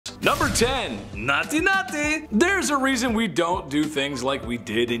Number 10. Naughty naughty. There's a reason we don't do things like we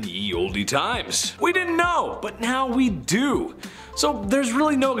did in ye olde times. We didn't know, but now we do. So there's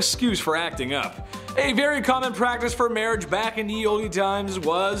really no excuse for acting up. A very common practice for marriage back in ye olde times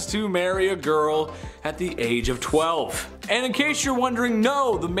was to marry a girl at the age of 12. And in case you're wondering,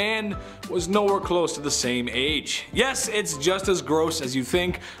 no, the man was nowhere close to the same age. Yes, it's just as gross as you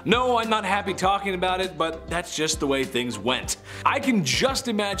think. No, I'm not happy talking about it, but that's just the way things went. I can just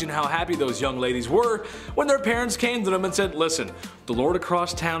imagine how happy those young ladies were when their parents came to them and said, listen, the lord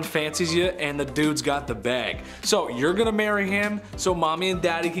across town fancies you and the dude's got the bag. So you're gonna marry him so mommy and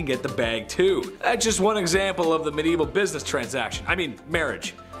daddy can get the bag too. That's just one example of the medieval business transaction. I mean,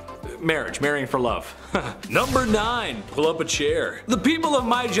 marriage. Marrying for love. Number 9. Pull up a chair. The people of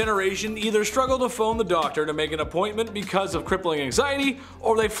my generation either struggle to phone the doctor to make an appointment because of crippling anxiety,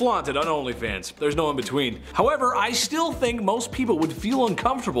 or they flaunt it on OnlyFans. There's no in between. However, I still think most people would feel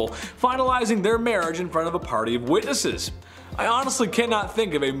uncomfortable finalizing their marriage in front of a party of witnesses. I honestly cannot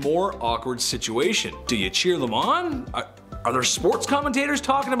think of a more awkward situation. Do you cheer them on? Are there sports commentators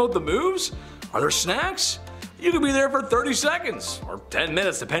talking about the moves? Are there snacks? You could be there for 30 seconds, or 10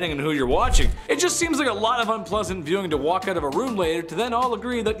 minutes depending on who you're watching. It just seems like a lot of unpleasant viewing to walk out of a room later to then all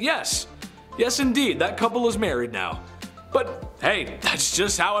agree that yes indeed, that couple is married now. But hey, that's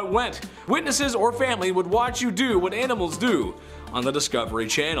just how it went. Witnesses or family would watch you do what animals do on the Discovery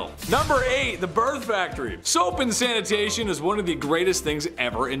Channel. Number 8. The birth factory. Soap and sanitation is one of the greatest things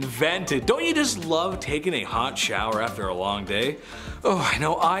ever invented. Don't you just love taking a hot shower after a long day? Oh, I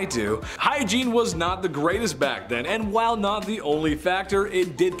know I do. Hygiene was not the greatest back then, and while not the only factor,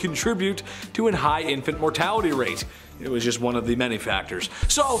 it did contribute to a high infant mortality rate. It was just one of the many factors.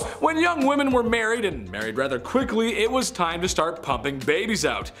 So, when young women were married, and married rather quickly, it was time to start pumping babies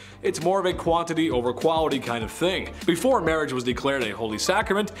out. It's more of a quantity over quality kind of thing. Before marriage was declared a holy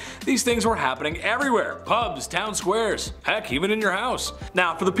sacrament, these things were happening everywhere. Pubs, town squares, heck, even in your house.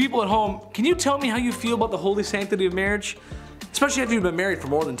 Now, for the people at home, can you tell me how you feel about the holy sanctity of marriage? Especially after you've been married for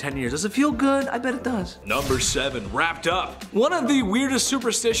more than 10 years. Does it feel good? I bet it does. Number 7. Wrapped up. One of the weirdest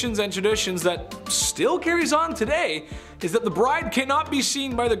superstitions and traditions that still carries on today is that the bride cannot be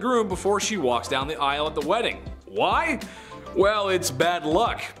seen by the groom before she walks down the aisle at the wedding. Why? Well, it's bad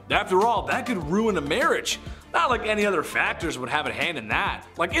luck. After all, that could ruin a marriage. Not like any other factors would have a hand in that.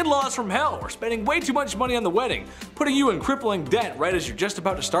 Like in-laws from hell, or spending way too much money on the wedding, putting you in crippling debt right as you're just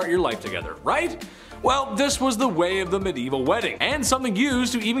about to start your life together, right? Well, this was the way of the medieval wedding, and something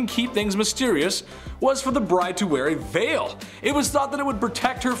used to even keep things mysterious was for the bride to wear a veil. It was thought that it would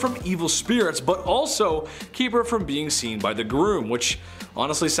protect her from evil spirits, but also keep her from being seen by the groom, which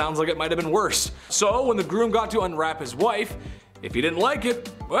honestly sounds like it might have been worse. So when the groom got to unwrap his wife, if he didn't like it,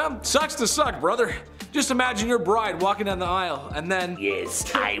 well, sucks to suck, brother. Just imagine your bride walking down the aisle and then,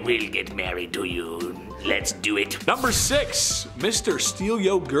 yes, I will get married to you. Let's do it. Number 6. Mr. Steal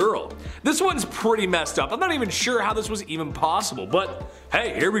Yo Girl. This one's pretty messed up. I'm not even sure how this was even possible, but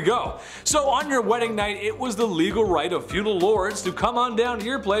hey, here we go. So on your wedding night, it was the legal right of feudal lords to come on down to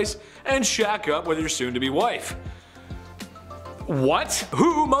your place and shack up with your soon-to-be wife. What?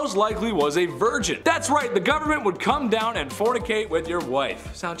 Who most likely was a virgin? That's right, the government would come down and fornicate with your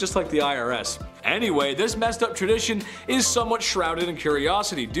wife. Sounds just like the IRS. Anyway, this messed up tradition is somewhat shrouded in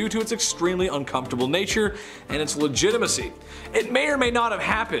curiosity due to its extremely uncomfortable nature and its legitimacy. It may or may not have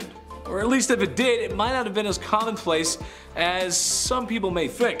happened, or at least if it did, it might not have been as commonplace as some people may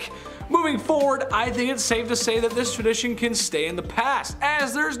think. Moving forward, I think it's safe to say that this tradition can stay in the past,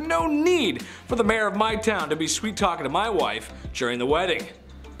 as there's no need for the mayor of my town to be sweet talking to my wife during the wedding.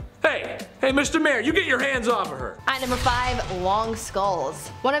 Hey, Mr. Mayor, you get your hands off of her. At number 5, long skulls.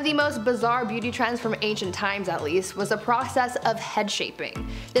 One of the most bizarre beauty trends from ancient times, at least, was the process of head shaping.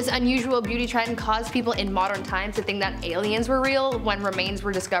 This unusual beauty trend caused people in modern times to think that aliens were real when remains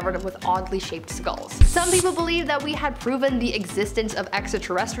were discovered with oddly shaped skulls. Some people believe that we had proven the existence of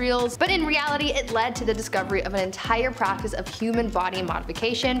extraterrestrials, but in reality it led to the discovery of an entire practice of human body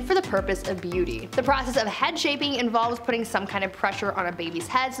modification for the purpose of beauty. The process of head shaping involves putting some kind of pressure on a baby's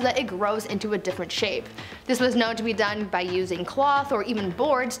head so that it grows into a different shape. This was known to be done by using cloth or even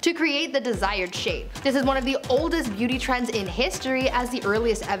boards to create the desired shape. This is one of the oldest beauty trends in history, as the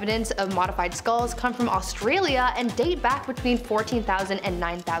earliest evidence of modified skulls come from Australia and date back between 14,000 and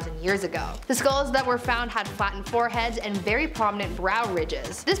 9,000 years ago. The skulls that were found had flattened foreheads and very prominent brow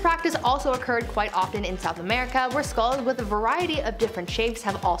ridges. This practice also occurred quite often in South America, where skulls with a variety of different shapes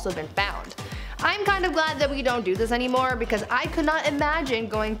have also been found. I'm kind of glad that we don't do this anymore, because I could not imagine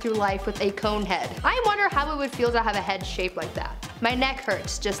going through life with a cone head. I wonder how it would feel to have a head shaped like that. My neck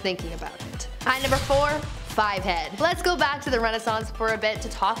hurts just thinking about it. At number 4, 5 head. Let's go back to the Renaissance for a bit to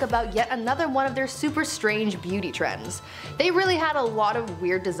talk about yet another one of their super strange beauty trends. They really had a lot of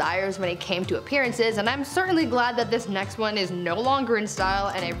weird desires when it came to appearances, and I'm certainly glad that this next one is no longer in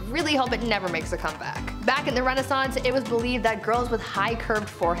style, and I really hope it never makes a comeback. Back in the Renaissance, it was believed that girls with high curved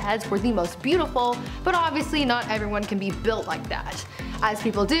foreheads were the most beautiful, but obviously not everyone can be built like that. As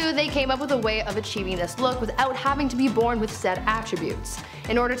people do, they came up with a way of achieving this look without having to be born with said attributes.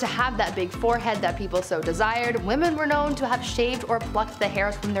 In order to have that big forehead that people so desired, women were known to have shaved or plucked the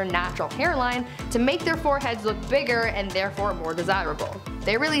hairs from their natural hairline to make their foreheads look bigger and therefore more desirable.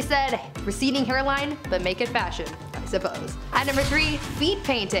 They really said, receding hairline, but make it fashion, I suppose. At number 3, feet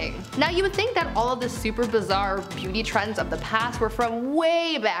painting. Now you would think that all of the super bizarre beauty trends of the past were from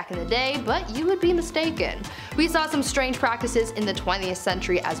way back in the day, but you would be mistaken. We saw some strange practices in the 20th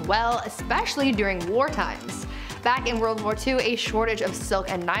century as well, especially during war times. Back in World War II, a shortage of silk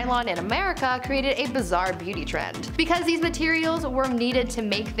and nylon in America created a bizarre beauty trend. Because these materials were needed to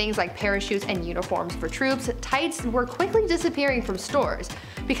make things like parachutes and uniforms for troops, tights were quickly disappearing from stores.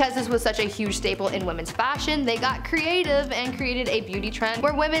 Because this was such a huge staple in women's fashion, they got creative and created a beauty trend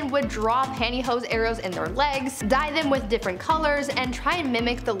where women would draw pantyhose arrows in their legs, dye them with different colors, and try and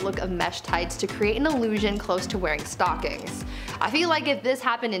mimic the look of mesh tights to create an illusion close to wearing stockings. I feel like if this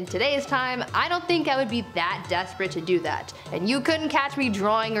happened in today's time, I don't think I would be that desperate to do that, and you couldn't catch me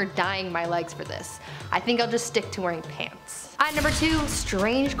drawing or dyeing my legs for this. I think I'll just stick to wearing pants. At number 2,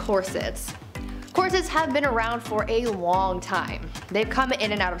 strange corsets. Corsets have been around for a long time. They've come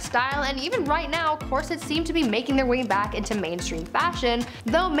in and out of style, and even right now, corsets seem to be making their way back into mainstream fashion,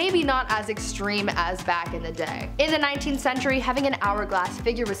 though maybe not as extreme as back in the day. In the 19th century, having an hourglass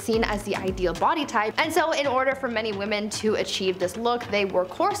figure was seen as the ideal body type, and so in order for many women to achieve this look, they wore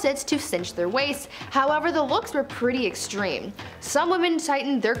corsets to cinch their waists. However, the looks were pretty extreme. Some women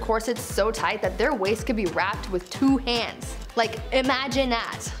tightened their corsets so tight that their waist could be wrapped with 2 hands. Like, imagine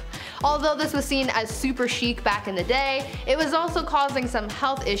that. Although this was seen as super chic back in the day, it was also causing some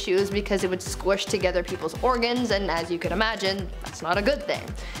health issues because it would squish together people's organs, and as you can imagine, that's not a good thing.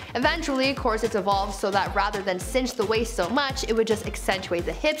 Eventually, corsets evolved so that rather than cinch the waist so much, it would just accentuate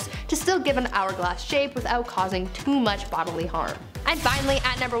the hips to still give an hourglass shape without causing too much bodily harm. And finally,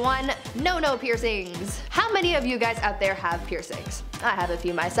 at number 1, no piercings. How many of you guys out there have piercings? I have a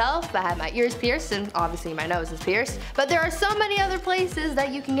few myself. I have my ears pierced, and obviously my nose is pierced. But there are so many other places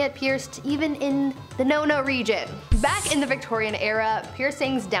that you can get pierced, even in the no region. Back in the Victorian era,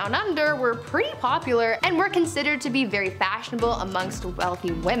 piercings down under were pretty popular and were considered to be very fashionable amongst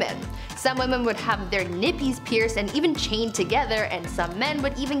wealthy women. Some women would have their nippies pierced and even chained together, and some men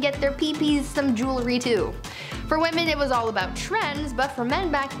would even get their peepees some jewelry too. For women, it was all about trends, but for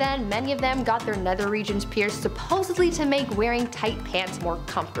men back then, many of them got their nether regions pierced supposedly to make wearing tight pants more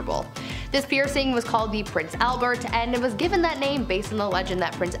comfortable. This piercing was called the Prince Albert, and it was given that name based on the legend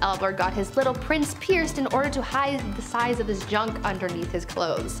that Prince Albert got his little prince pierced in order to hide the size of his junk underneath his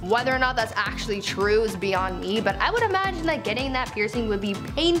clothes. Whether or not that's actually true is beyond me, but I would imagine that getting that piercing would be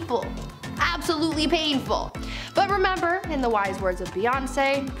painful. Absolutely painful. But remember, in the wise words of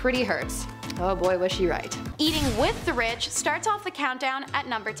Beyonce, pretty hurts. Oh boy, was she right. Eating with the rich starts off the countdown at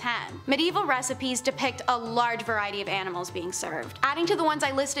number 10. Medieval recipes depict a large variety of animals being served. Adding to the ones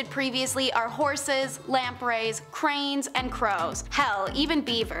I listed previously are horses, lampreys, cranes, and crows. Hell, even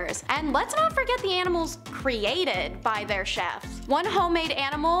beavers. And let's not forget the animals created by their chefs. One homemade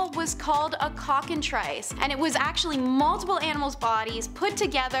animal was called a cockentrice, and it was actually multiple animals' bodies put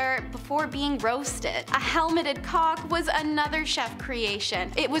together before being roasted. A helmeted cock was another chef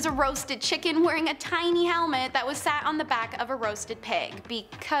creation. It was a roasted chicken wearing a tiny helmet that was sat on the back of a roasted pig,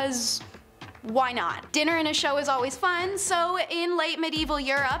 because why not? Dinner in a show is always fun, so in late medieval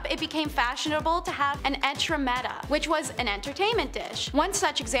Europe, it became fashionable to have an entremetta, which was an entertainment dish. One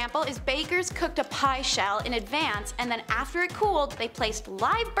such example is bakers cooked a pie shell in advance, and then after it cooled, they placed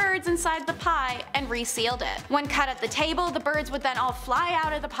live birds inside the pie and resealed it. When cut at the table, the birds would then all fly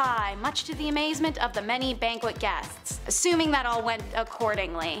out of the pie, much to the amazement of the many banquet guests, assuming that all went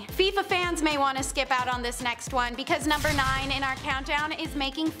accordingly. FIFA fans may want to skip out on this next one, because number 9 in our countdown is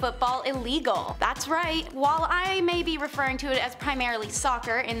making football illegal. That's right, while I may be referring to it as primarily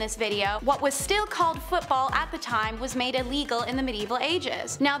soccer in this video, what was still called football at the time was made illegal in the medieval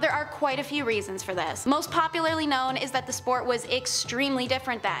ages. Now there are quite a few reasons for this. Most popularly known is that the sport was extremely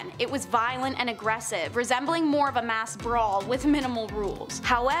different then. It was violent and aggressive, resembling more of a mass brawl with minimal rules.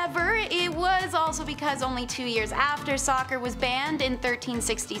 However, it was also because only 2 years after soccer was banned in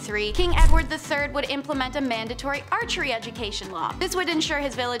 1363, King Edward III would implement a mandatory archery education law. This would ensure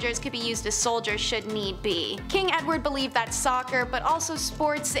his villagers could be used to soldiers should need be. King Edward believed that soccer, but also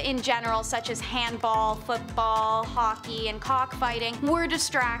sports in general such as handball, football, hockey, and cockfighting were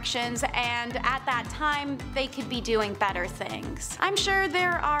distractions, and at that time they could be doing better things. I'm sure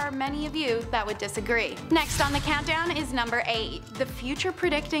there are many of you that would disagree. Next on the countdown is number 8, the future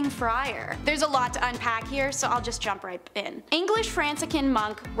predicting friar. There's a lot to unpack here, so I'll just jump right in. English Franciscan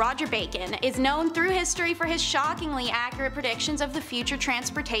monk Roger Bacon is known through history for his shockingly accurate predictions of the future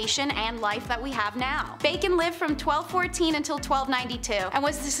transportation and life that we have now. Bacon lived from 1214 until 1292 and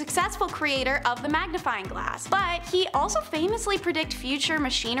was the successful creator of the magnifying glass, but he also famously predicted future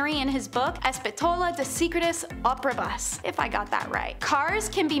machinery in his book Espetola de Secretis Operibus, if I got that right. Cars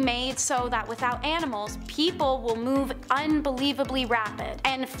can be made so that without animals, people will move unbelievably rapid,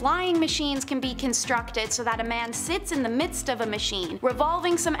 and flying machines can be constructed so that a man sits in the midst of a machine,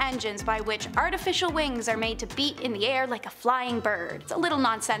 revolving some engines by which artificial wings are made to beat in the air like a flying bird. It's a little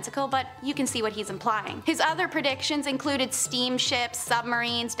nonsensical, but you can see what he's implying. His other predictions included steamships,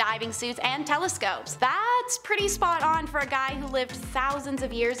 submarines, diving suits, and telescopes. That's pretty spot on for a guy who lived thousands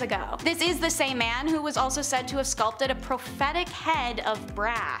of years ago. This is the same man who was also said to have sculpted a prophetic head of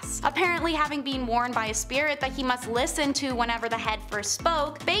brass. Apparently, having been warned by a spirit that he must listen to whenever the head first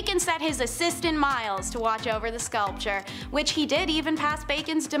spoke, Bacon set his assistant Miles to watch over the sculpture, which he did even past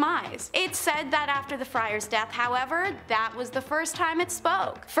Bacon's demise. It's said that after the friar's death, however, that was the first time it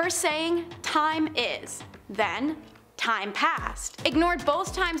spoke. First saying, "Time is," then time passed. Ignored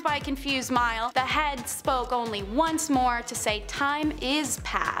both times by a confused Mile, the head spoke only once more to say time is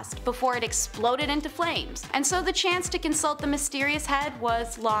past before it exploded into flames, and so the chance to consult the mysterious head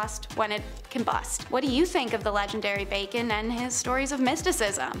was lost when it combust. What do you think of the legendary Bacon and his stories of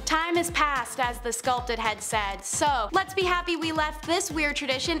mysticism? Time is past, as the sculpted head said, so let's be happy we left this weird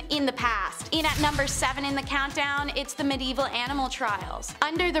tradition in the past. In at number 7 in the countdown, it's the medieval animal trials.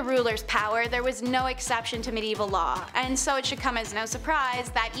 Under the ruler's power, there was no exception to medieval law, and so it should come as no surprise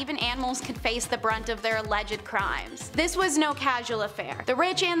that even animals could face the brunt of their alleged crimes. This was no casual affair. The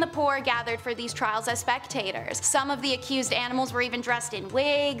rich and the poor gathered for these trials as spectators. Some of the accused animals were even dressed in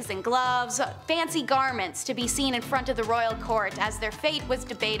wigs and gloves, fancy garments to be seen in front of the royal court as their fate was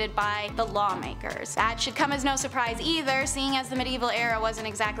debated by the lawmakers. That should come as no surprise either, seeing as the medieval era wasn't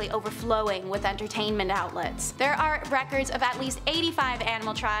exactly overflowing with entertainment outlets. There are records of at least 85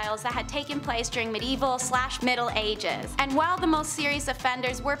 animal trials that had taken place during medieval/Middle Ages. And while the most serious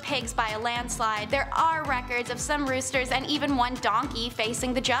offenders were pigs by a landslide, there are records of some roosters and even one donkey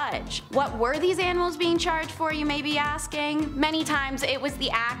facing the judge. What were these animals being charged for, you may be asking? Many times it was the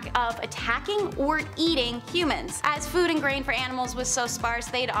act of attacking or eating humans, as food and grain for animals was so sparse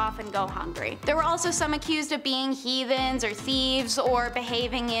they'd often go hungry. There were also some accused of being heathens or thieves or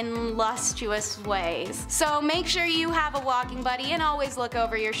behaving in lustuous ways. So make sure you have a walking buddy and always look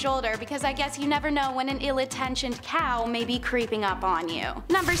over your shoulder, because I guess you never know when an ill-intentioned cow may be creeping up on you.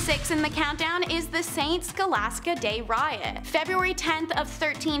 Number 6 in the countdown is the St. Scholastica Day Riot. February 10th of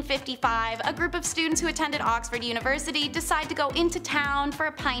 1355, a group of students who attended Oxford University decided to go into town for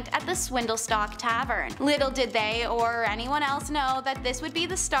a pint at the Swindlestock Tavern. Little did they or anyone else know that this would be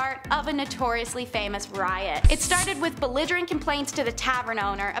the start of a notoriously famous riot. It started with belligerent complaints to the tavern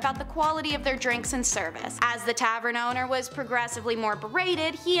owner about the quality of their drinks and service. As the tavern owner was progressively more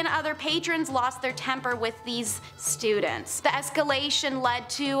berated, he and other patrons lost their temper with these students. The escalation led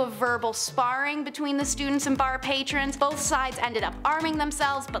to a verbal sparring between the students and bar patrons. Both sides ended up arming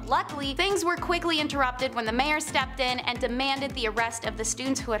themselves, but luckily things were quickly interrupted when the mayor stepped in and demanded the arrest of the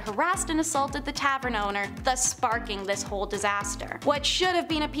students who had harassed and assaulted the tavern owner, thus sparking this whole disaster. What should have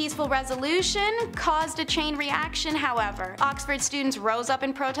been a peaceful resolution caused a chain reaction, however. Oxford students rose up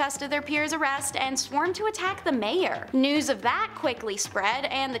in protest of their peers' arrest and swarmed to attack the mayor. News of that quickly spread,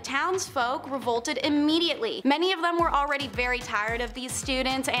 and the townsfolk revolted immediately. Many of them were already very tired of these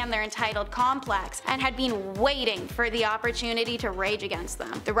students and their entitled complex, and had been waiting for the opportunity to rage against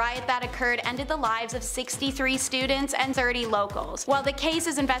them. The riot that occurred ended the lives of 63 students and 30 locals. While the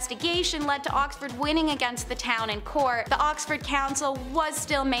case's investigation led to Oxford winning against the town in court, the Oxford Council was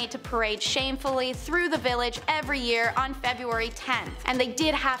still made to parade shamefully through the village every year on February 10th, and they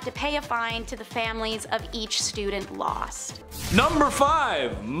did have to pay a fine to the families of each student lost. Number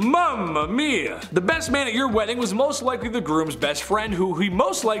 5. Mamma mia! The best man at your wedding was most likely the groom's best friend, who he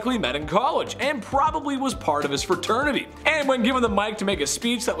most likely met in college, and probably was part of his fraternity. And when given the mic to make a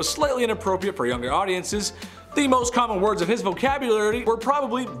speech that was slightly inappropriate for younger audiences, the most common words of his vocabulary were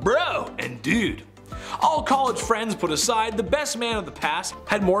probably bro and dude. All college friends put aside, the best man of the past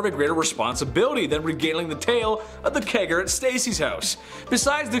had more of a greater responsibility than regaling the tale of the kegger at Stacy's house.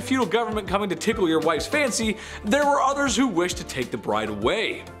 Besides the feudal government coming to tickle your wife's fancy, there were others who wished to take the bride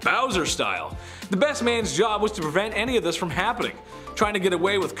away, Bowser style. The best man's job was to prevent any of this from happening. Trying to get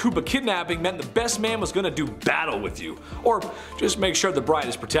away with Koopa kidnapping meant the best man was gonna do battle with you, or just make sure the bride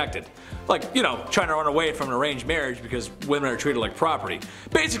is protected. Like, you know, trying to run away from an arranged marriage because women are treated like property.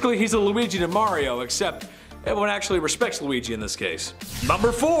 Basically, he's a Luigi to Mario, except everyone actually respects Luigi in this case.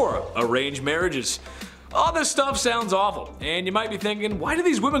 Number 4. Arranged marriages. All this stuff sounds awful, and you might be thinking, why do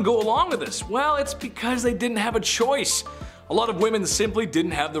these women go along with this? Well, it's because they didn't have a choice. A lot of women simply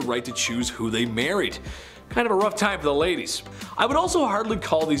didn't have the right to choose who they married. Kind of a rough time for the ladies. I would also hardly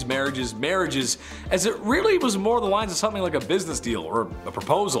call these marriages marriages, as it really was more the lines of something like a business deal or a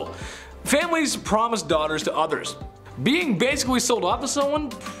proposal. Families promised daughters to others. Being basically sold off to someone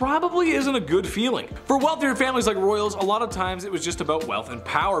probably isn't a good feeling. For wealthier families like royals, a lot of times it was just about wealth and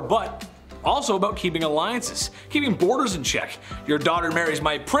power, but also about keeping alliances, keeping borders in check. Your daughter marries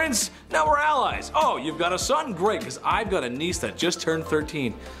my prince, now we're allies. Oh, you've got a son? Great, because I've got a niece that just turned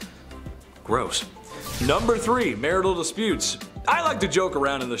 13. Gross. Number 3. Marital disputes. I like to joke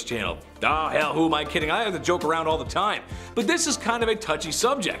around in this channel. Oh hell, who am I kidding? I like to joke around all the time. But this is kind of a touchy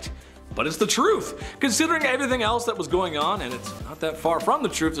subject. But it's the truth, considering everything else that was going on, and it's not that far from the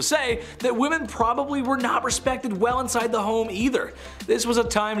truth to say that women probably were not respected well inside the home either. This was a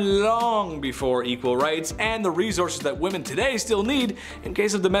time long before equal rights and the resources that women today still need in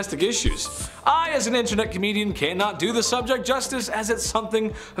case of domestic issues. I, as an internet comedian, cannot do the subject justice, as it's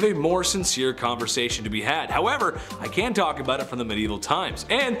something of a more sincere conversation to be had. However, I can talk about it from the medieval times,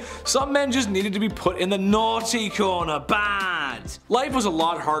 and some men just needed to be put in the naughty corner bad. Life was a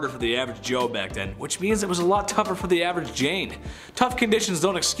lot harder for the average Joe back then, which means it was a lot tougher for the average Jane. Tough conditions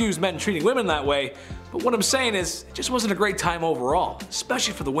don't excuse men treating women that way, but what I'm saying is, it just wasn't a great time overall,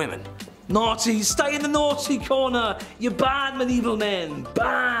 especially for the women. Naughty, stay in the naughty corner, you bad medieval men,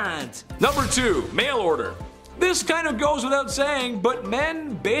 bad. Number 2, mail order. This kind of goes without saying, but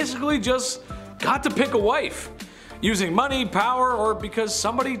men basically just got to pick a wife. Using money, power, or because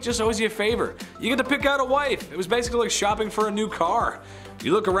somebody just owes you a favor. You get to pick out a wife. It was basically like shopping for a new car.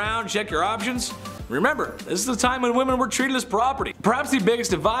 You look around, check your options. Remember, this is the time when women were treated as property. Perhaps the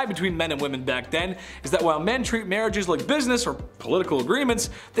biggest divide between men and women back then is that while men treat marriages like business or political agreements,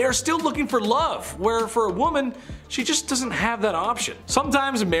 they are still looking for love, where for a woman, she just doesn't have that option.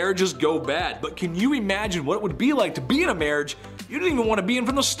 Sometimes marriages go bad, but can you imagine what it would be like to be in a marriage you didn't even want to be in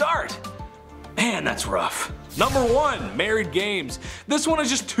from the start? Man, that's rough. Number 1, married games. This one is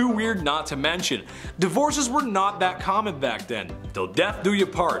just too weird not to mention. Divorces were not that common back then, till death do you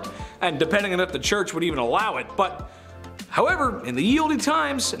part, and depending on if the church would even allow it, but however, in the ye olde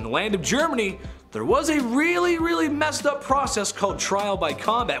times, in the land of Germany, there was a really messed up process called trial by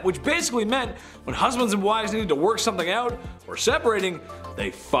combat, which basically meant when husbands and wives needed to work something out or separating,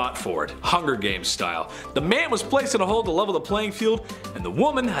 they fought for it, Hunger Games style. The man was placed in a hole to level the playing field, and the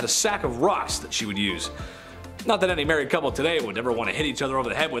woman had a sack of rocks that she would use. Not that any married couple today would ever want to hit each other over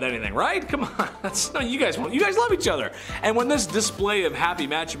the head with anything, right? Come on, that's no, you guys love each other. And when this display of happy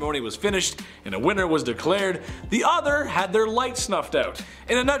matrimony was finished and a winner was declared, the other had their light snuffed out.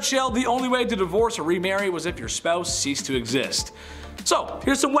 In a nutshell, the only way to divorce or remarry was if your spouse ceased to exist. So,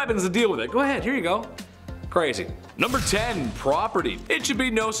 here's some weapons to deal with it. Go ahead, here you go. Crazy. Number 10, property. It should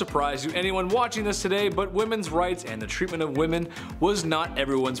be no surprise to anyone watching this today, but women's rights and the treatment of women was not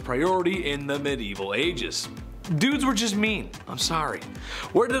everyone's priority in the medieval ages. Dudes were just mean. I'm sorry.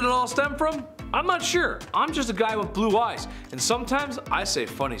 Where did it all stem from? I'm not sure. I'm just a guy with blue eyes, and sometimes I say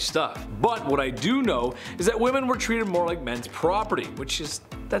funny stuff. But what I do know is that women were treated more like men's property, which is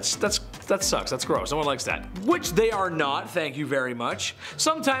that sucks. That's gross. No one likes that. Which they are not, thank you very much.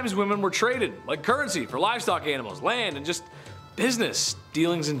 Sometimes women were traded like currency for livestock animals, land, and just business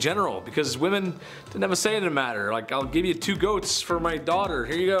dealings in general, because women didn't have a say in the matter. Like, I'll give you 2 goats for my daughter.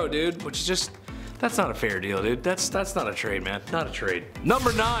 Here you go, dude. Which is just, that's not a fair deal, dude. That's not a trade, man. Not a trade.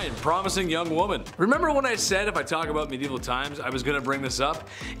 Number 9, promising young woman. Remember when I said if I talk about medieval times, I was gonna bring this up?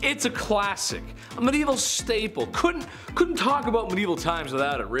 It's a classic, a medieval staple. Couldn't talk about medieval times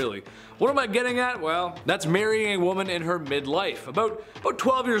without it, really. What am I getting at? Well, that's marrying a woman in her midlife, about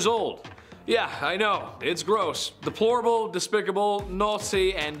 12 years old. Yeah, I know, it's gross, deplorable, despicable,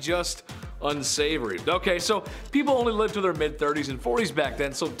 naughty, and just unsavory. Okay, so people only lived to their mid-30s and 40s back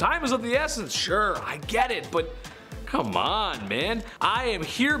then, so time is of the essence. Sure, I get it, but come on, man. I am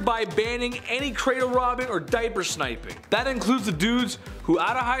hereby banning any cradle robbing or diaper sniping. That includes the dudes who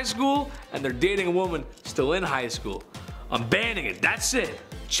out of high school and they're dating a woman still in high school. I'm banning it, that's it.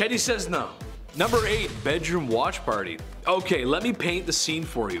 Chetty says no. Number 8. Bedroom watch party. Okay, let me paint the scene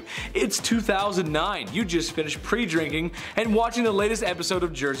for you. It's 2009. You just finished pre-drinking and watching the latest episode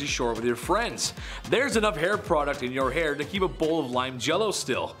of Jersey Shore with your friends. There's enough hair product in your hair to keep a bowl of lime jello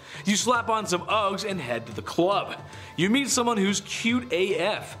still. You slap on some Uggs and head to the club. You meet someone who's cute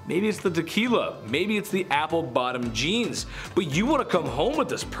AF. Maybe it's the tequila, maybe it's the apple bottom jeans, but you want to come home with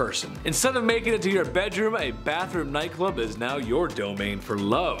this person. Instead of making it to your bedroom, a bathroom nightclub is now your domain for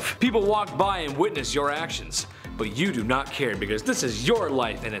love. People walk by and witness your actions. But you do not care because this is your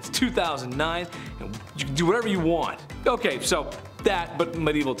life and it's 2009 and you can do whatever you want. Okay, so that, but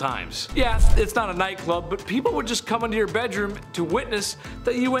medieval times. Yeah, it's not a nightclub, but people would just come into your bedroom to witness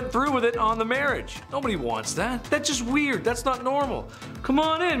that you went through with it on the marriage. Nobody wants that. That's just weird. That's not normal. Come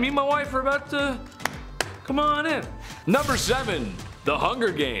on in. Me and my wife are about to... Come on in. Number 7. The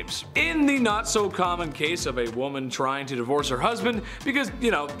Hunger Games. In the not so common case of a woman trying to divorce her husband because,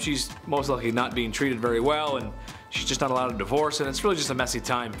 you know, she's most likely not being treated very well and she's just not allowed to divorce and it's really just a messy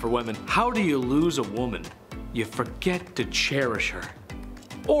time for women. How do you lose a woman? You forget to cherish her.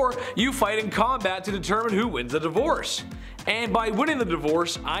 Or you fight in combat to determine who wins the divorce. And by winning the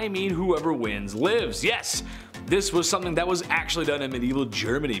divorce, I mean whoever wins lives. Yes! This was something that was actually done in medieval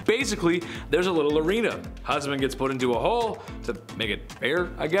Germany. Basically, there's a little arena. Husband gets put into a hole to make it fair,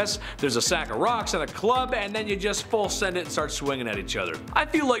 I guess. There's a sack of rocks and a club, and then you just full send it and start swinging at each other. I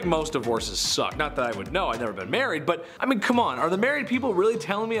feel like most divorces suck. Not that I would know, I've never been married, but I mean, come on, are the married people really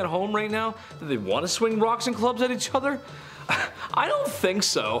telling me at home right now that they want to swing rocks and clubs at each other? I don't think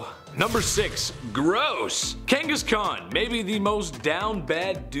so. Number 6. Gross. Genghis Khan, maybe the most down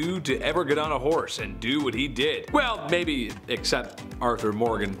bad dude to ever get on a horse and do what he did. Well, maybe except Arthur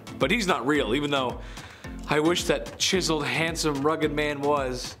Morgan, but he's not real, even though I wish that chiseled, handsome, rugged man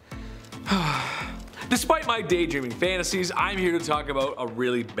was. Despite my daydreaming fantasies, I'm here to talk about a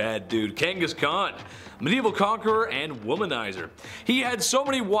really bad dude, Genghis Khan. Medieval conqueror and womanizer. He had so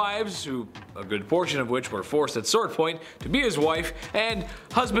many wives, who a good portion of which were forced at sword point to be his wife, and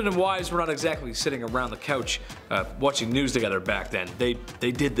husband and wives were not exactly sitting around the couch watching news together back then. They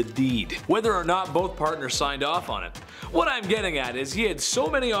did the deed, whether or not both partners signed off on it. What I'm getting at is he had so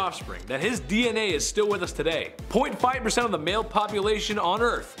many offspring that his DNA is still with us today. 0.5% of the male population on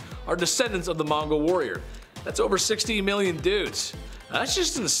Earth are descendants of the Mongol warrior. That's over 60 million dudes. That's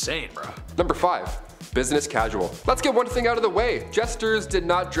just insane, bro. Number 5. Business casual. Let's get one thing out of the way. Jesters did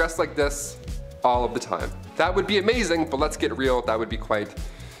not dress like this all of the time. That would be amazing, but let's get real, that would be quite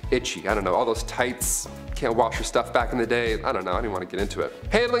itchy. I don't know, all those tights, can't wash your stuff back in the day, I don't know, I didn't want to get into it.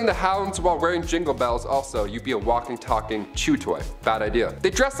 Handling the hounds while wearing jingle bells also, you'd be a walking, talking chew toy. Bad idea. They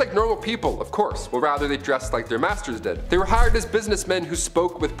dressed like normal people, of course. Well, rather they dressed like their masters did. They were hired as businessmen who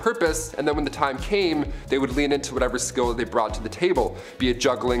spoke with purpose, and then when the time came, they would lean into whatever skill they brought to the table, be it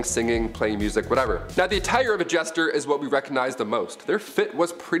juggling, singing, playing music, whatever. Now the attire of a jester is what we recognize the most. Their fit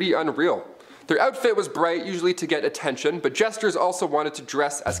was pretty unreal. Their outfit was bright, usually to get attention, but jesters also wanted to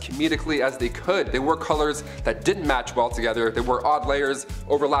dress as comedically as they could. They wore colors that didn't match well together. They wore odd layers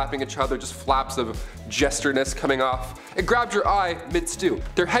overlapping each other, just flaps of jesterness coming off. It grabbed your eye mid-stew.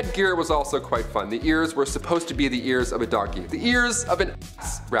 Their headgear was also quite fun. The ears were supposed to be the ears of a donkey. The ears of an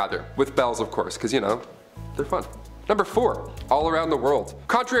ass, rather. With bells, of course, because you know, they're fun. Number 4. All around the world.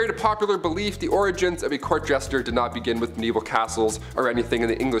 Contrary to popular belief, the origins of a court jester did not begin with medieval castles or anything in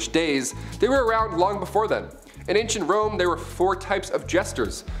the English days. They were around long before then. In ancient Rome, there were 4 types of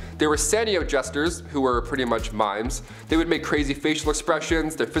jesters. There were Sanio jesters, who were pretty much mimes. They would make crazy facial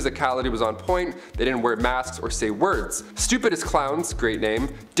expressions, their physicality was on point, they didn't wear masks or say words. Stupidest clowns, great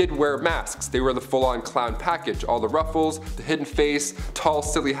name, did wear masks. They were the full-on clown package, all the ruffles, the hidden face, tall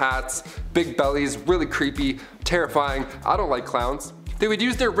silly hats, big bellies, really creepy, terrifying. I don't like clowns. They would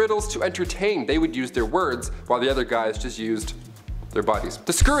use their riddles to entertain, they would use their words, while the other guys just used their bodies.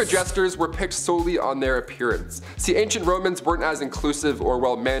 The Skura jesters were picked solely on their appearance. See, ancient Romans weren't as inclusive or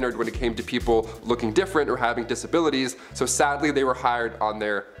well-mannered when it came to people looking different or having disabilities, so sadly they were hired on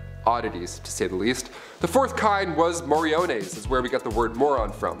their oddities, to say the least. The 4th kind was moriones, is where we got the word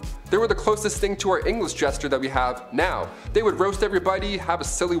moron from. They were the closest thing to our English jester that we have now. They would roast everybody, have a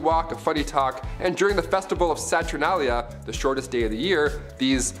silly walk, a funny talk, and during the festival of Saturnalia, the shortest day of the year,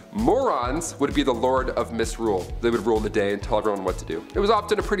 these morons would be the lord of misrule. They would rule the day and tell everyone what to do. It was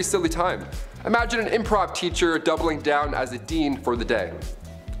often a pretty silly time. Imagine an improv teacher doubling down as a dean for the day.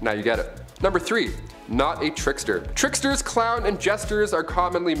 Now you get it. Number 3. Not a trickster. Tricksters, clown, and jesters are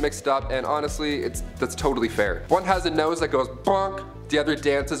commonly mixed up, and honestly, that's totally fair. One has a nose that goes bonk, the other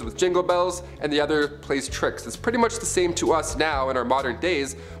dances with jingle bells, and the other plays tricks. It's pretty much the same to us now in our modern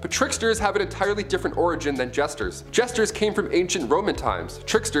days, but tricksters have an entirely different origin than jesters. Jesters came from ancient Roman times,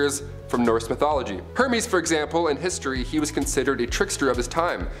 tricksters from Norse mythology. Hermes, for example, in history, he was considered a trickster of his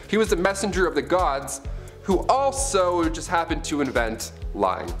time. He was the messenger of the gods, who also just happened to invent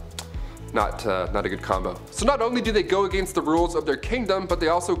lying. Not a good combo. So not only do they go against the rules of their kingdom, but they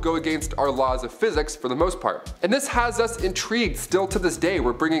also go against our laws of physics for the most part. And this has us intrigued still to this day.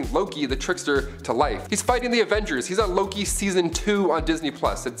 We're bringing Loki, the trickster, to life. He's fighting the Avengers. He's on Loki season 2 on Disney+.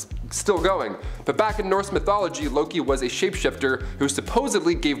 It's still going. But back in Norse mythology, Loki was a shapeshifter who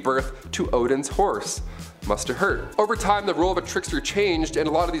supposedly gave birth to Odin's horse. Must have hurt. Over time, the role of a trickster changed, and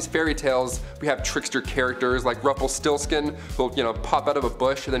a lot of these fairy tales, we have trickster characters like Rumpelstiltskin, who'll, pop out of a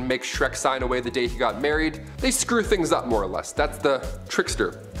bush and then make Shrek sign away the day he got married. They screw things up more or less. That's the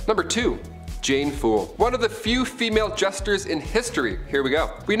trickster. Number 2. Jane Fool. One of the few female jesters in history. Here we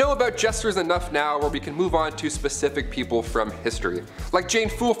go. We know about jesters enough now where we can move on to specific people from history. Like Jane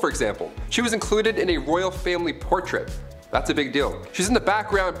Fool, for example. She was included in a royal family portrait. That's a big deal. She's in the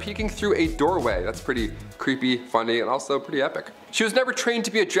background peeking through a doorway. That's pretty creepy, funny, and also pretty epic. She was never trained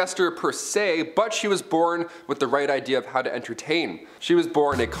to be a jester per se, but she was born with the right idea of how to entertain. She was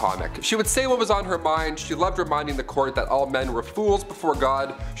born a comic. She would say what was on her mind. She loved reminding the court that all men were fools before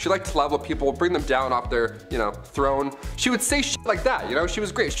God. She liked to level people, bring them down off their, throne. She would say shit like that, she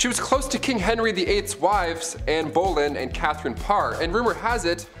was great. She was close to King Henry VIII's wives, Anne Boleyn and Catherine Parr, and rumor has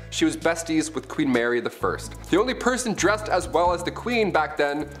it, she was besties with Queen Mary I. The only person dressed as well as the Queen back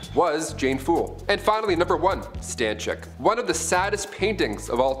then was Jane Fool. And finally, number 1, Stanchik. One of the saddest paintings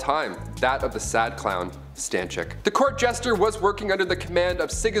of all time, that of the sad clown, Stanchik. The court jester was working under the command of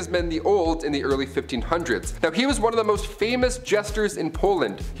Sigismund the Old in the early 1500s. Now he was one of the most famous jesters in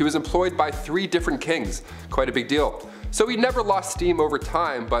Poland. He was employed by 3 different kings. Quite a big deal. So he never lost steam over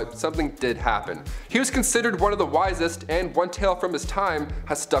time, but something did happen. He was considered one of the wisest, and one tale from his time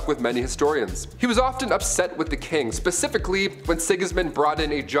has stuck with many historians. He was often upset with the king, specifically when Sigismund brought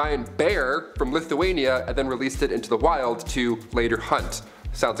in a giant bear from Lithuania and then released it into the wild to later hunt.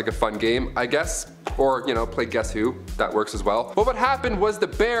 Sounds like a fun game, I guess. Or, play Guess Who. That works as well. But what happened was the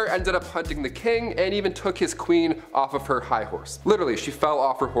bear ended up hunting the king and even took his queen off of her high horse. Literally, she fell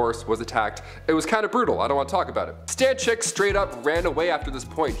off her horse, was attacked. It was kind of brutal. I don't want to talk about it. Stanchik straight up ran away after this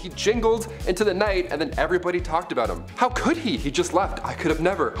point. He jingled into the night and then everybody talked about him. How could he? He just left. I could have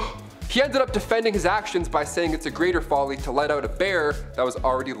never. He ended up defending his actions by saying it's a greater folly to let out a bear that was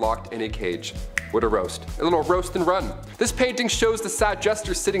already locked in a cage. What a roast. A little roast and run. This painting shows the sad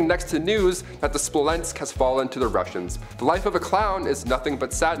jester sitting next to news that the Smolensk has fallen to the Russians. The life of a clown is nothing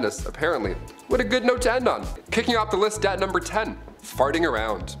but sadness, apparently. What a good note to end on. Kicking off the list at number 10. Farting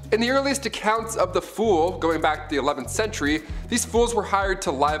around. In the earliest accounts of the fool, going back to the 11th century, these fools were hired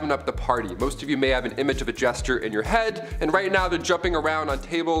to liven up the party. Most of you may have an image of a jester in your head, and right now they're jumping around on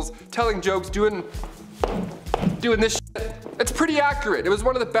tables, telling jokes, doing this shit. It's pretty accurate. It was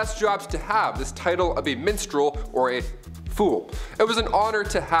one of the best jobs to have, this title of a minstrel or a fool. It was an honor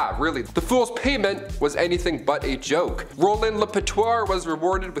to have, really. The fool's payment was anything but a joke. Roland Le Pétoire was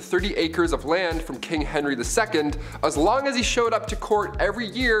rewarded with 30 acres of land from King Henry II as long as he showed up to court every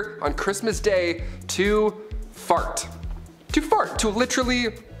year on Christmas Day to fart. To literally...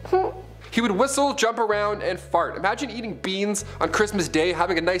 He would whistle, jump around, and fart. Imagine eating beans on Christmas Day,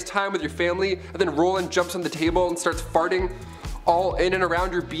 having a nice time with your family, and then Roland jumps on the table and starts farting all in and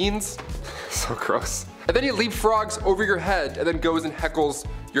around your beans. So gross. And then he leapfrogs over your head and then goes and heckles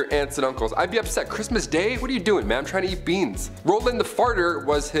your aunts and uncles. I'd be upset. Christmas Day? What are you doing, man? I'm trying to eat beans. Roland the Farter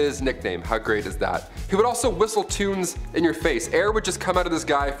was his nickname. How great is that? He would also whistle tunes in your face. Air would just come out of this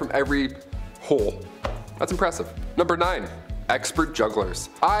guy from every hole. That's impressive. Number 9. Expert jugglers.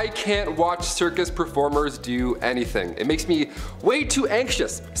 I can't watch circus performers do anything. It makes me way too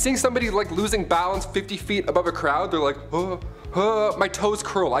anxious. Seeing somebody like losing balance 50 feet above a crowd, they're like, my toes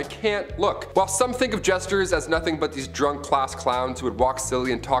curl, I can't look. While some think of jesters as nothing but these drunk class clowns who would walk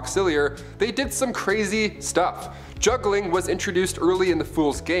silly and talk sillier, they did some crazy stuff. Juggling was introduced early in the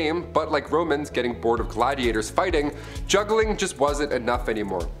fool's game, but like Romans getting bored of gladiators fighting, juggling just wasn't enough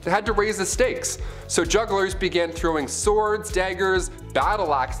anymore. They had to raise the stakes. So jugglers began throwing swords, daggers,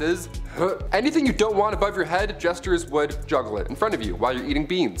 battle axes, Anything you don't want above your head, jesters would juggle it in front of you while you're eating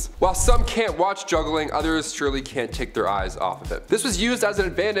beans. While some can't watch juggling, others surely can't take their eyes off of it. This was used as an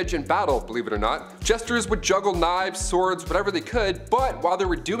advantage in battle, believe it or not. Jesters would juggle knives, swords, whatever they could, but while they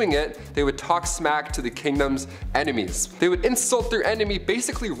were doing it, they would talk smack to the kingdom's enemies. They would insult their enemy,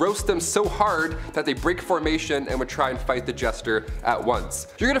 basically roast them so hard that they break formation and would try and fight the jester at once.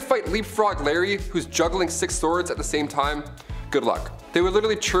 You're gonna fight Leapfrog Larry, who's juggling 6 swords at the same time? Good luck. They would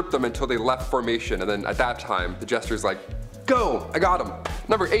literally chirp them until they left formation, and then at that time, the jester's like, go, I got him.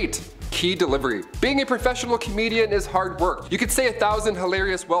 Number 8. Key delivery. Being a professional comedian is hard work. You could say 1,000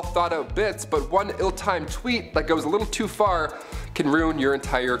 hilarious, well thought out bits, but one ill-timed tweet that goes a little too far can ruin your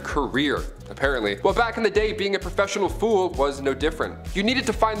entire career, apparently. Well, back in the day, being a professional fool was no different. You needed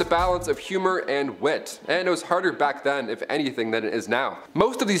to find the balance of humor and wit, and it was harder back then, if anything, than it is now.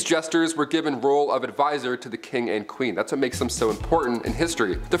 Most of these jesters were given role of advisor to the king and queen. That's what makes them so important in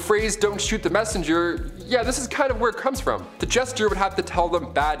history. The phrase, don't shoot the messenger, yeah, this is kind of where it comes from. The jester would have to tell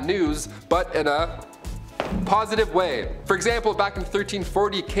them bad news, but in a positive way. For example, back in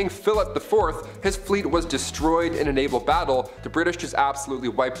 1340, King Philip IV, his fleet was destroyed in a naval battle. The British just absolutely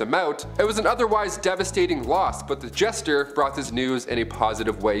wiped them out. It was an otherwise devastating loss, but the jester brought this news in a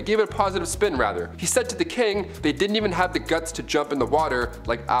positive way. He gave it a positive spin, rather. He said to the king, they didn't even have the guts to jump in the water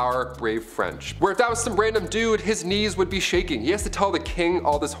like our brave French. Where if that was some random dude, his knees would be shaking. He has to tell the king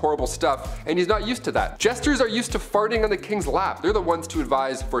all this horrible stuff, and he's not used to that. Jesters are used to farting on the king's lap. They're the ones to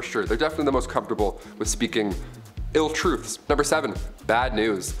advise for sure. They're definitely the most comfortable with speaking ill truths. Number 7, bad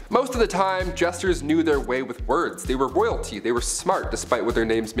news. Most of the time, jesters knew their way with words. They were royalty, they were smart despite what their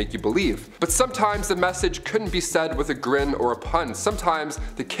names make you believe. But sometimes the message couldn't be said with a grin or a pun. Sometimes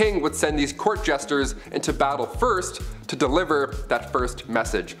the king would send these court jesters into battle first to deliver that first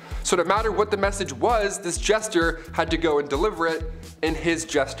message. So no matter what the message was, this jester had to go and deliver it in his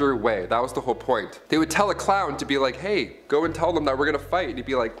jester way. That was the whole point. They would tell a clown to be like, hey, go and tell them that we're gonna fight. And he'd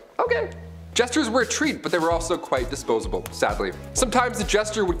be like, okay. Jesters were a treat, but they were also quite disposable, sadly. Sometimes the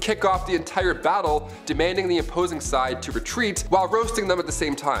jester would kick off the entire battle, demanding the opposing side to retreat while roasting them at the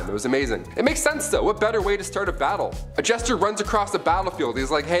same time. It was amazing. It makes sense though, what better way to start a battle? A jester runs across the battlefield. He's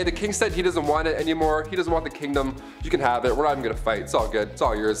like, hey, the king said he doesn't want it anymore. He doesn't want the kingdom. You can have it. We're not even gonna fight. It's all good. It's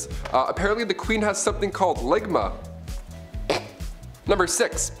all yours. Apparently the queen has something called ligma. Number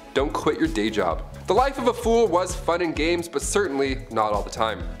 6, don't quit your day job. The life of a fool was fun and games, but certainly not all the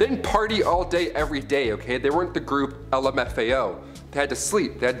time. They didn't party all day every day, okay? They weren't the group LMFAO. They had to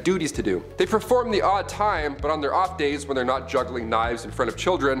sleep, they had duties to do. They performed the odd time, but on their off days when they're not juggling knives in front of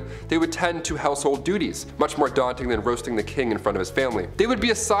children, they would tend to household duties, much more daunting than roasting the king in front of his family. They would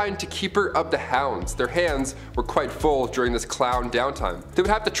be assigned to keeper of the hounds. Their hands were quite full during this clown downtime. They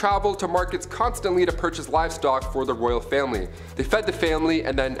would have to travel to markets constantly to purchase livestock for the royal family. They fed the family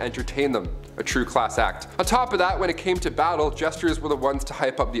and then entertained them. A true class act. On top of that, when it came to battle, jesters were the ones to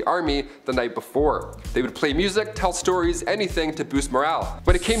hype up the army the night before. They would play music, tell stories, anything to boost morale.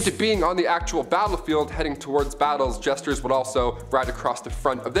 When it came to being on the actual battlefield heading towards battles, jesters would also ride across the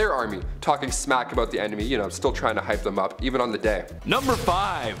front of their army, talking smack about the enemy, you know, still trying to hype them up, even on the day. Number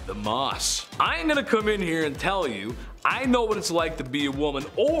 5, the moss. I ain't gonna come in here and tell you I know what it's like to be a woman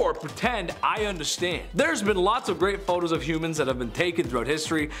or pretend I understand. There's been lots of great photos of humans that have been taken throughout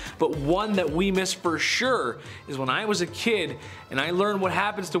history, but one that we miss for sure is when I was a kid and I learned what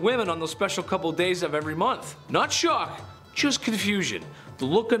happens to women on those special couple days of every month. Not shock, just confusion. The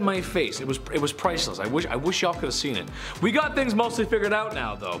look on my face, it was priceless. I wish y'all could have seen it. We got things mostly figured out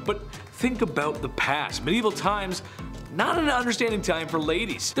now though, but think about the past. Medieval times, not an understanding time for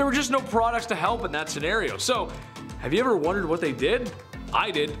ladies. There were just no products to help in that scenario. So, have you ever wondered what they did?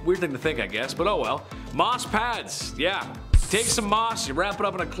 I did. Weird thing to think, I guess, but oh well. Moss pads, yeah. Take some moss, you wrap it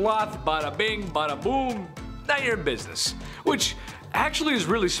up in a cloth, bada bing, bada boom, now you're in business. Which actually is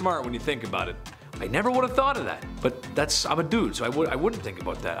really smart when you think about it. I never would have thought of that, but I'm a dude, so I wouldn't think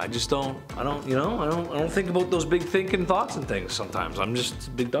about that. I don't think about those big thinking thoughts and things sometimes. I'm just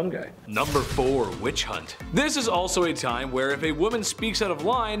a big dumb guy. Number 4, witch hunt. This is also a time where if a woman speaks out of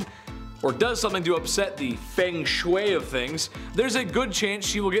line, or does something to upset the feng shui of things, there's a good chance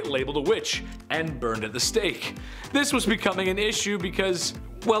she will get labeled a witch and burned at the stake. This was becoming an issue because,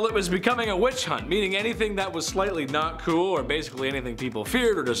 well, it was becoming a witch hunt, meaning anything that was slightly not cool or basically anything people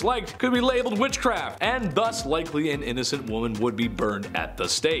feared or disliked could be labeled witchcraft, and thus likely an innocent woman would be burned at the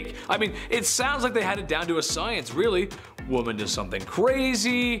stake. I mean, it sounds like they had it down to a science, really. Woman does something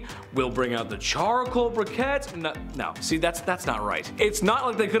crazy, we'll bring out the charcoal briquettes. No, see, that's not right. It's not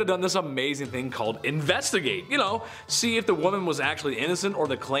like they could have done this amazing thing called investigate. You know, see if the woman was actually innocent or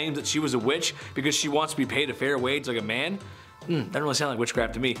the claims that she was a witch because she wants to be paid a fair wage like a man. Doesn't really sound like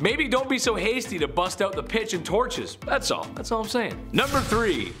witchcraft to me. Maybe don't be so hasty to bust out the pitch and torches. That's all I'm saying. Number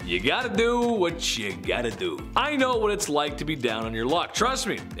 3, you gotta do what you gotta do. I know what it's like to be down on your luck. Trust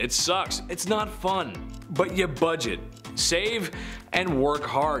me, it sucks. It's not fun. But you budget, save, and work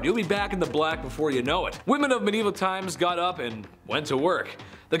hard. You'll be back in the black before you know it. Women of medieval times got up and went to work.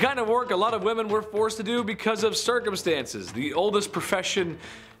 The kind of work a lot of women were forced to do because of circumstances. The oldest profession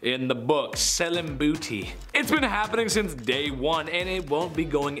in the book, selling booty. It's been happening since day one, and it won't be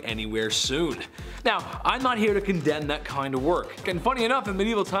going anywhere soon. Now, I'm not here to condemn that kind of work. And funny enough, in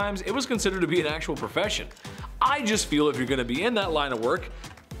medieval times, it was considered to be an actual profession. I just feel if you're gonna be in that line of work,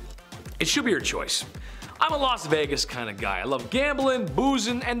 it should be your choice. I'm a Las Vegas kind of guy. I love gambling,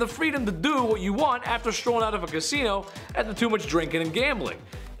 boozing, and the freedom to do what you want after strolling out of a casino after too much drinking and gambling.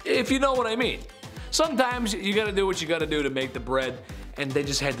 If you know what I mean. Sometimes you gotta do what you gotta do to make the bread, and they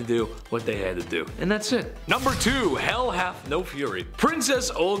just had to do what they had to do. And that's it. Number 2, hell hath no fury. Princess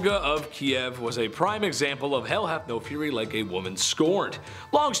Olga of Kiev was a prime example of hell hath no fury like a woman scorned.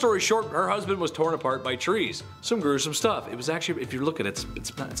 Long story short, her husband was torn apart by trees. Some gruesome stuff. It was actually, if you look at it,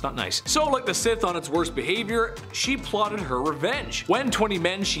 it's not nice. So like the Sith on its worst behavior, she plotted her revenge. When 20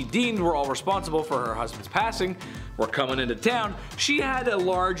 men she deemed were all responsible for her husband's passing were coming into town, she had a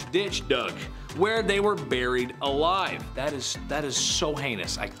large ditch dug where they were buried alive. That is so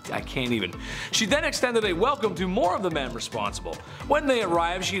heinous. I can't even. She then extended a welcome to more of the men responsible. When they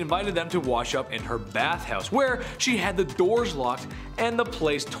arrived, she invited them to wash up in her bathhouse, where she had the doors locked and the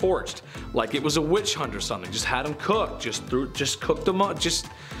place torched, like it was a witch hunt or something. Just had them cooked, just cooked them up.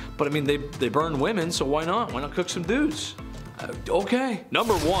 But I mean, they burn women, so why not? Why not cook some dudes? Okay.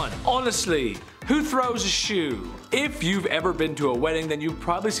 Number 1, honestly, who throws a shoe? If you've ever been to a wedding, then you've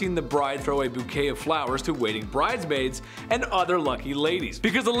probably seen the bride throw a bouquet of flowers to waiting bridesmaids and other lucky ladies.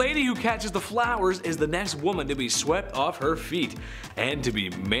 Because the lady who catches the flowers is the next woman to be swept off her feet and to be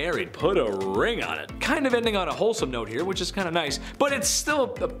married. Put a ring on it. Kind of ending on a wholesome note here, which is kind of nice, but it's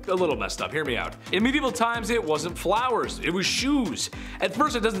still a little messed up. Hear me out. In medieval times, it wasn't flowers, it was shoes. At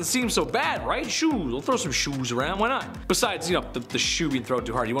first, it doesn't seem so bad, right? Shoes. We'll throw some shoes around. Why not? Besides, you know, the shoe being thrown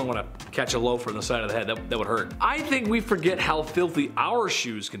too hard. You wouldn't want to catch a loafer on the side of the head. That would hurt. I think we forget how filthy our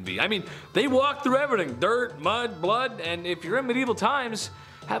shoes can be. I mean, they walk through everything. Dirt, mud, blood, and if you're in medieval times,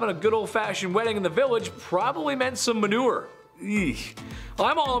 having a good old-fashioned wedding in the village probably meant some manure. Eek. Well,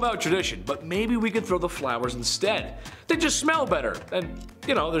 I'm all about tradition, but maybe we could throw the flowers instead. They just smell better, and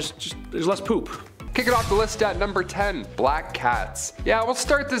you know, there's less poop. Kicking off the list at number 10, black cats. Yeah, we'll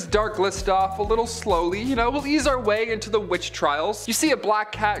start this dark list off a little slowly. You know, we'll ease our way into the witch trials. You see a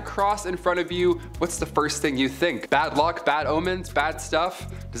black cat cross in front of you, what's the first thing you think? Bad luck, bad omens, bad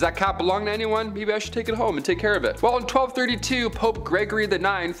stuff? Does that cat belong to anyone? Maybe I should take it home and take care of it. Well, in 1232, Pope Gregory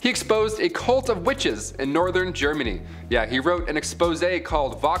IX, he exposed a cult of witches in northern Germany. Yeah, he wrote an expose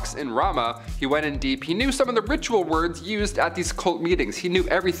called Vox in Rama. He went in deep. He knew some of the ritual words used at these cult meetings. He knew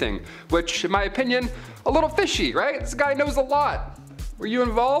everything, which, in my opinion, a little fishy, right? This guy knows a lot. Were you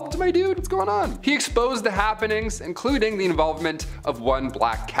involved, my dude? What's going on? He exposed the happenings, including the involvement of one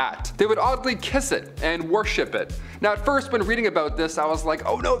black cat. They would oddly kiss it and worship it. Now, at first, when reading about this, I was like,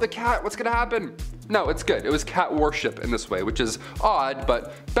 oh no, the cat, what's gonna happen? No, it's good. It was cat worship in this way, which is odd,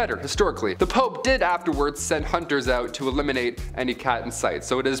 but better historically. The Pope did afterwards send hunters out to eliminate any cat in sight,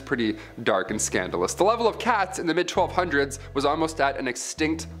 so it is pretty dark and scandalous. The level of cats in the mid-1200s was almost at an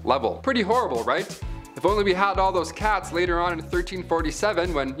extinct level. Pretty horrible, right? If only we had all those cats later on in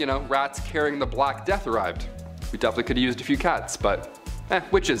 1347 when, you know, rats carrying the Black Death arrived. We definitely could have used a few cats, but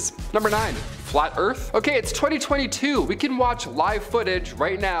witches. Number 9, flat earth. Okay, it's 2022. We can watch live footage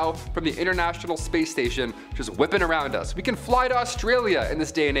right now from the International Space Station just whipping around us. We can fly to Australia in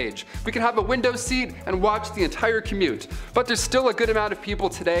this day and age. We can have a window seat and watch the entire commute. But there's still a good amount of people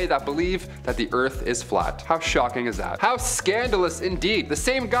today that believe that the earth is flat. How shocking is that? How scandalous indeed. The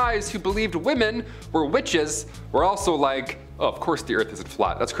same guys who believed women were witches were also like, oh, of course the earth isn't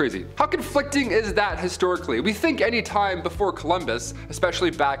flat. That's crazy. How conflicting is that historically? We think any time before Columbus, especially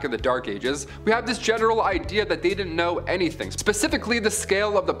back in the Dark Ages, we have this general idea that they didn't know anything, specifically the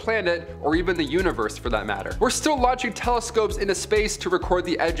scale of the planet or even the universe for that matter. We're still launching telescopes into space to record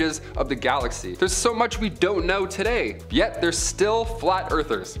the edges of the galaxy. There's so much we don't know today, yet there's still flat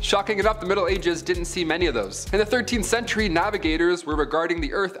earthers. Shocking enough, the Middle Ages didn't see many of those. In the 13th century, navigators were regarding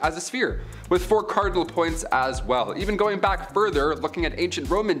the earth as a sphere, with 4 cardinal points as well. Even going back back further, looking at ancient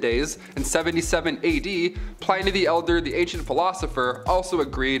Roman days, in 77 AD, Pliny the Elder, the ancient philosopher, also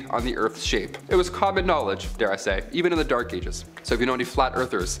agreed on the Earth's shape. It was common knowledge, dare I say, even in the Dark Ages. So if you know any flat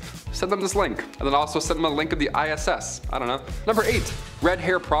earthers, send them this link. And then also send them a link of the ISS. I don't know. Number 8, red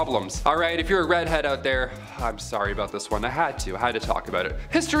hair problems. Alright, if you're a redhead out there, I'm sorry about this one. I had to talk about it.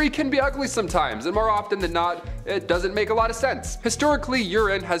 History can be ugly sometimes, and more often than not, it doesn't make a lot of sense. Historically,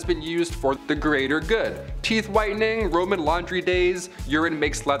 urine has been used for the greater good. Teeth whitening, Roman laundry days, urine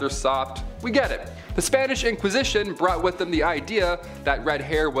makes leather soft. We get it. The Spanish Inquisition brought with them the idea that red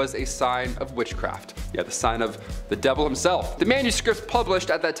hair was a sign of witchcraft. Yeah, the sign of the devil himself. The manuscripts published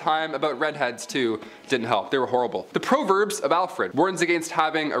at that time about redheads too didn't help. They were horrible. The Proverbs of Alfred warns against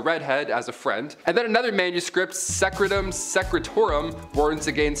having a redhead as a friend. And then another manuscript, Secretum Secretorum, warns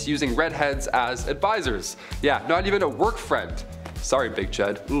against using redheads as advisors. Yeah, not even a work friend. Sorry, Big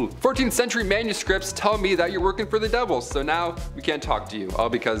Chud. 14th century manuscripts tell me that you're working for the devil, so now we can't talk to you, all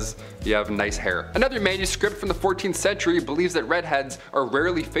because you have nice hair. Another manuscript from the 14th century believes that redheads are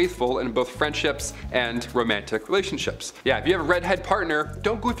rarely faithful in both friendships and romantic relationships. Yeah, if you have a redhead partner,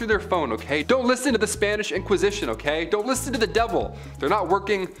 don't go through their phone, okay? Don't listen to the Spanish Inquisition, okay? Don't listen to the devil. They're not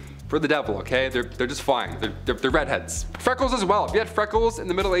working for the devil, okay? They're just fine. They're redheads. Freckles as well. If you had freckles in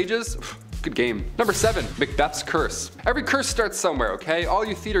the Middle Ages, good game. Number 7, Macbeth's curse. Every curse starts somewhere, okay? All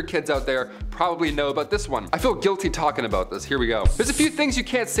you theater kids out there probably know about this one. I feel guilty talking about this. Here we go. There's a few things you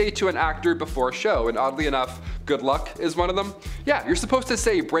can't say to an actor before a show, and oddly enough, good luck is one of them. Yeah, you're supposed to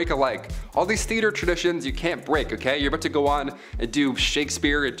say break a leg. All these theater traditions you can't break, okay? You're about to go on and do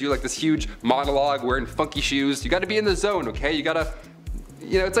Shakespeare and do like this huge monologue wearing funky shoes. You gotta be in the zone, okay? You gotta,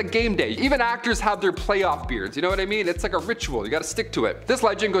 you know, it's like game day. Even actors have their playoff beards, you know what I mean? It's like a ritual, you gotta stick to it. This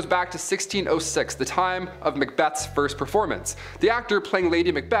legend goes back to 1606, the time of Macbeth's first performance. The actor playing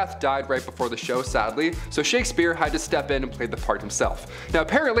Lady Macbeth died right before the show, sadly, so Shakespeare had to step in and play the part himself. Now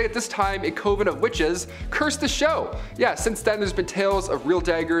apparently at this time, a coven of witches cursed the show. Yeah, since then there's been tales of real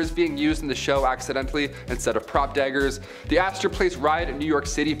daggers being used in the show accidentally instead of prop daggers. The Astor Place riot in New York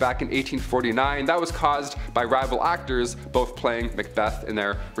City back in 1849, that was caused by rival actors both playing Macbeth in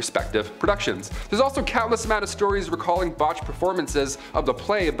their respective productions. There's also countless amount of stories recalling botched performances of the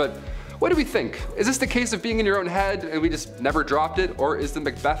play, but what do we think? Is this the case of being in your own head and we just never dropped it, or is the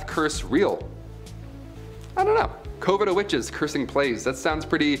Macbeth curse real? I don't know. Coven of witches cursing plays. That sounds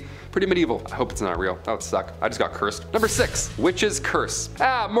pretty medieval. I hope it's not real. That would suck. I just got cursed. Number 6, witch's curse.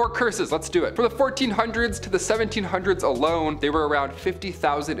 More curses. Let's do it. From the 1400s to the 1700s alone, there were around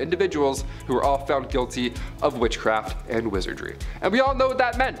 50,000 individuals who were all found guilty of witchcraft and wizardry. And we all know what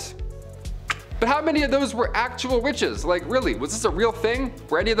that meant. But how many of those were actual witches? Like really, was this a real thing?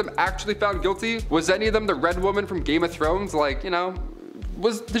 Were any of them actually found guilty? Was any of them the Red Woman from Game of Thrones? Like, you know,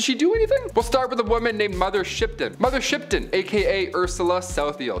 did she do anything? We'll start with a woman named Mother Shipton. Mother Shipton, aka Ursula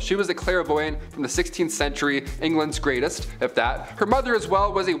Southiel. She was a clairvoyant from the 16th century, England's greatest, if that. Her mother as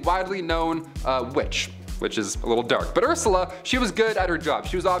well was a widely known witch, which is a little dark. But Ursula, she was good at her job.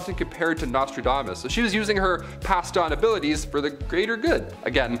 She was often compared to Nostradamus, so she was using her passed on abilities for the greater good.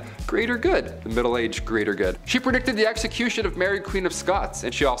 Again, greater good, the middle-aged greater good. She predicted the execution of Mary Queen of Scots,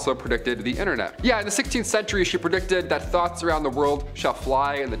 and she also predicted the internet. Yeah, in the 16th century, she predicted that thoughts around the world shall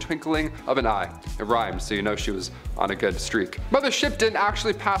fly in the twinkling of an eye. It rhymed, so you know she was on a good streak. Mother Shipton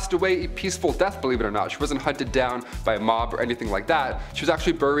actually passed away a peaceful death, believe it or not. She wasn't hunted down by a mob or anything like that. She was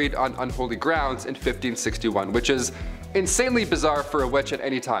actually buried on unholy grounds in 1561, which is insanely bizarre for a witch at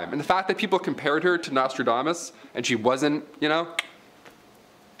any time. And the fact that people compared her to Nostradamus and she wasn't, you know,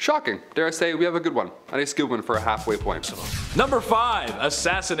 shocking. Dare I say, we have a good one. A nice good one for a halfway point. Number 5,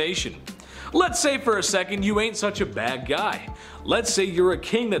 assassination. Let's say for a second you ain't such a bad guy. Let's say you're a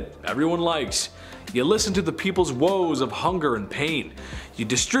king that everyone likes. You listen to the people's woes of hunger and pain. You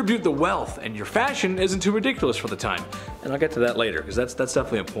distribute the wealth, and your fashion isn't too ridiculous for the time. And I'll get to that later, because that's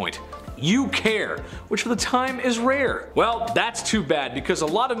definitely a point. You care, which for the time is rare. Well, that's too bad, because a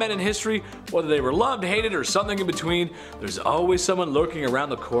lot of men in history, whether they were loved, hated, or something in between, there's always someone lurking around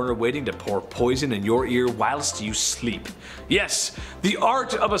the corner waiting to pour poison in your ear whilst you sleep. Yes, the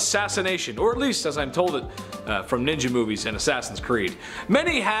art of assassination, or at least as I'm told it from ninja movies and Assassin's Creed.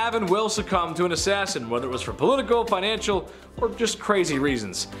 Many have and will succumb to an assassin, whether it was for political, financial, or just crazy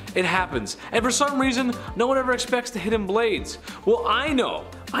reasons. It happens, and for some reason, no one ever expects to hit him blades. Well, I know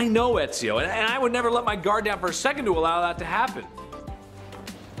Ezio, and I would never let my guard down for a second to allow that to happen.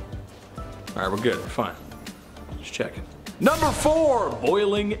 Alright, we're good, we're fine. Just checking. Number 4,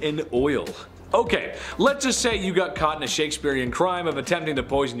 boiling in oil. Okay, let's just say you got caught in a Shakespearean crime of attempting to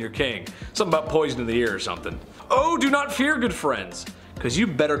poison your king. Something about poison in the ear or something. Oh, do not fear, good friends. Because you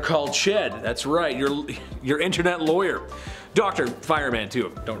better call Ched. That's right, your internet lawyer. Doctor, fireman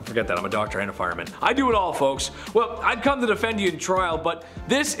too. Don't forget that, I'm a doctor and a fireman. I do it all, folks. Well, I'd come to defend you in trial, but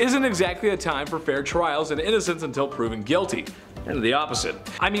this isn't exactly a time for fair trials and innocence until proven guilty. And the opposite.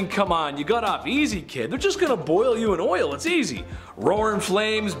 I mean, come on, you got off easy, kid. They're just gonna boil you in oil, it's easy. Roaring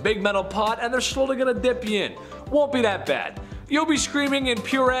flames, big metal pot, and they're slowly gonna dip you in. Won't be that bad. You'll be screaming in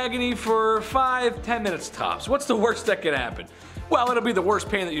pure agony for 5-10 minutes tops. What's the worst that could happen? Well, it'll be the worst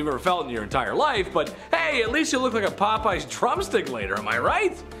pain that you've ever felt in your entire life, but hey, at least you'll look like a Popeye's drumstick later, am I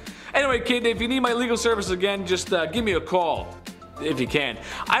right? Anyway, kid, if you need my legal services again, just give me a call. If you can.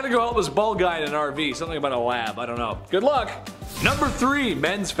 I had to go help this bald guy in an RV, something about a lab, I don't know. Good luck! Number 3,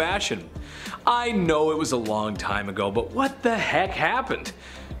 men's fashion. I know it was a long time ago, but what the heck happened?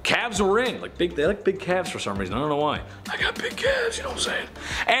 Calves were in, they like big calves for some reason, I don't know why. I got big calves, you know what I'm saying?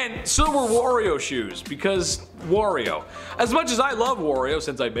 And so were Wario shoes, because Wario. As much as I love Wario,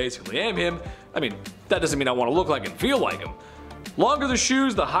 since I basically am him, I mean, that doesn't mean I want to look like and feel like him. Longer the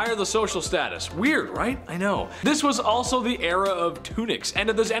shoes, the higher the social status. Weird, right? I know. This was also the era of tunics, and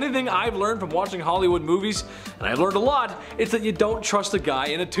if there's anything I've learned from watching Hollywood movies, and I've learned a lot, it's that you don't trust a guy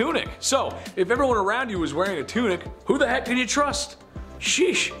in a tunic. So, if everyone around you was wearing a tunic, who the heck can you trust?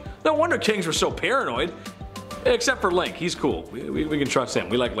 Sheesh, no wonder kings were so paranoid. Except for Link, he's cool. We can trust him.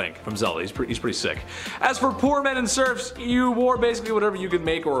 We like Link from Zelda, he's pretty sick. As for poor men and serfs, you wore basically whatever you could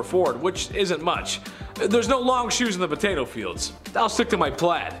make or afford, which isn't much. There's no long shoes in the potato fields. I'll stick to my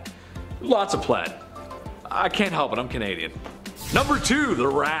plaid. Lots of plaid. I can't help it, I'm Canadian. Number 2, the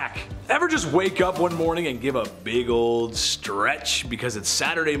rack. Ever just wake up one morning and give a big old stretch because it's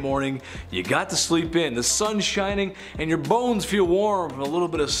Saturday morning, you got to sleep in, the sun's shining, and your bones feel warm from a little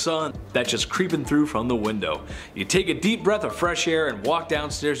bit of sun that's just creeping through from the window. You take a deep breath of fresh air and walk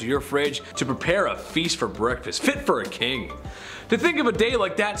downstairs to your fridge to prepare a feast for breakfast, fit for a king. To think of a day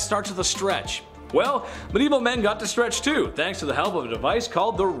like that starts with a stretch. Well, medieval men got to stretch too, thanks to the help of a device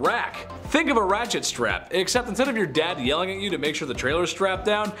called the rack. Think of a ratchet strap, except instead of your dad yelling at you to make sure the trailer's strapped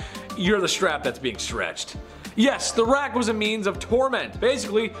down, you're the strap that's being stretched. Yes, the rack was a means of torment.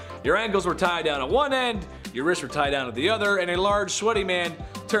 Basically, your ankles were tied down at one end, your wrists were tied down at the other, and a large sweaty man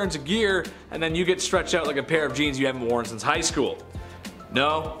turns a gear, and then you get stretched out like a pair of jeans you haven't worn since high school.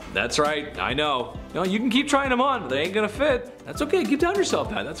 No, that's right, I know. No, you can keep trying them on, but they ain't gonna fit. That's okay, keep telling yourself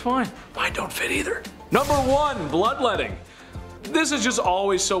that, that's fine. Mine don't fit either. Number 1, bloodletting. This is just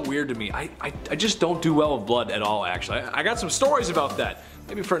always so weird to me. I just don't do well with blood at all, actually. I got some stories about that.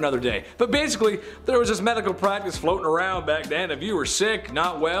 Maybe for another day. But basically, there was this medical practice floating around back then. If you were sick,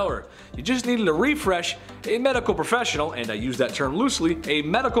 not well, or you just needed a refresh, a medical professional, and I use that term loosely, a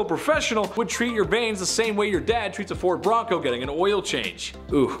medical professional would treat your veins the same way your dad treats a Ford Bronco getting an oil change.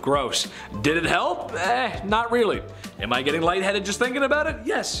 Ooh, gross. Did it help? Not really. Am I getting lightheaded just thinking about it?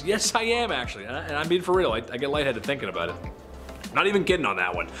 Yes, I am actually. And I'm being for real, I get lightheaded thinking about it. Not even kidding on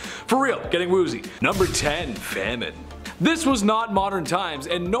that one. For real, getting woozy. Number 10, famine. This was not modern times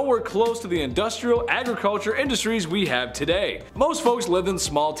and nowhere close to the industrial agriculture industries we have today. Most folks lived in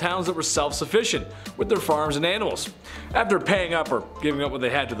small towns that were self-sufficient with their farms and animals. After paying up or giving up what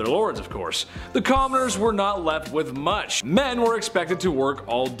they had to their lords, of course, the commoners were not left with much. Men were expected to work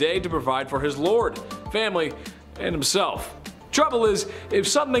all day to provide for his lord, family, and himself. Trouble is, if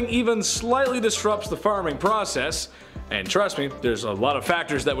something even slightly disrupts the farming process, and trust me, there's a lot of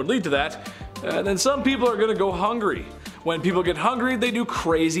factors that would lead to that, then some people are gonna go hungry. When people get hungry, they do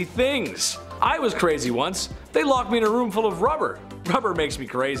crazy things. I was crazy once. They locked me in a room full of rubber. Rubber makes me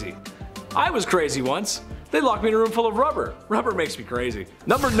crazy. I was crazy once. They locked me in a room full of rubber. Rubber makes me crazy.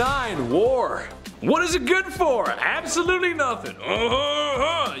 Number 9, war. What is it good for? Absolutely nothing.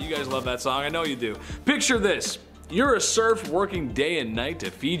 You guys love that song, I know you do. Picture this. You're a serf working day and night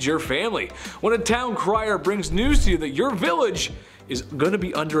to feed your family. When a town crier brings news to you that your village is gonna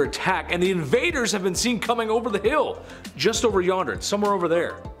be under attack and the invaders have been seen coming over the hill, just over yonder, it's somewhere over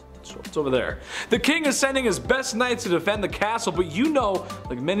there. It's over there. The king is sending his best knights to defend the castle, but you know,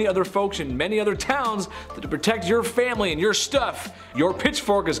 like many other folks in many other towns, that to protect your family and your stuff, your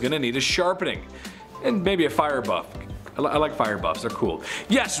pitchfork is gonna need a sharpening. And maybe a fire buff. I like fire buffs, they're cool.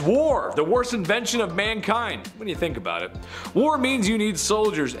 Yes, war, the worst invention of mankind, when you think about it. War means you need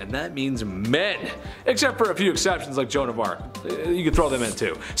soldiers, and that means men. Except for a few exceptions like Joan of Arc. You can throw them in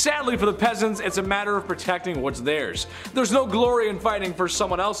too. Sadly for the peasants, it's a matter of protecting what's theirs. There's no glory in fighting for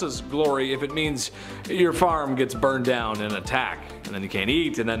someone else's glory if it means your farm gets burned down in an attack. And then you can't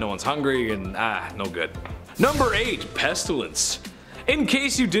eat, and then no one's hungry, and no good. Number 8, pestilence. In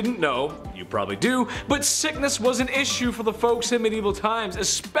case you didn't know, you probably do, but sickness was an issue for the folks in medieval times,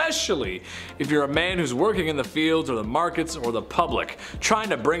 especially if you're a man who's working in the fields or the markets or the public, trying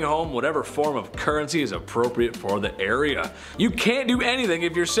to bring home whatever form of currency is appropriate for the area. You can't do anything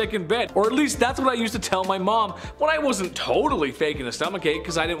if you're sick in bed, or at least that's what I used to tell my mom when I wasn't totally faking a stomachache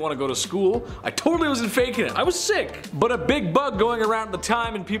because I didn't want to go to school. I totally wasn't faking it, I was sick. But a big bug going around at the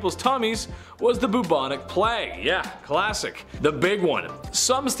time in people's tummies was the bubonic plague. Yeah, classic. The big one.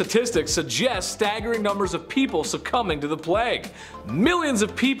 Some statistics suggest staggering numbers of people succumbing to the plague. Millions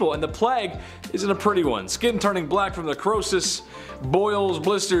of people, and the plague isn't a pretty one. Skin turning black from necrosis, boils,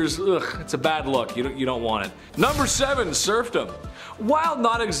 blisters, ugh, it's a bad look. You don't want it. Number 7, serfdom. While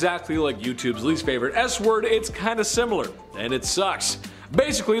not exactly like YouTube's least favorite S word, it's kinda similar, and it sucks.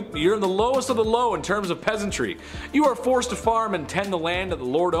 Basically, you're in the lowest of the low in terms of peasantry. You are forced to farm and tend the land that the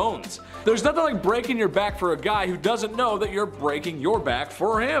Lord owns. There's nothing like breaking your back for a guy who doesn't know that you're breaking your back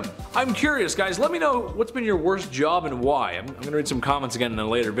for him. I'm curious, guys, let me know what's been your worst job and why. I'm gonna read some comments again in a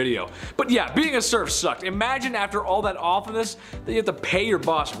later video. But yeah, being a serf sucked. Imagine after all that awfulness that you have to pay your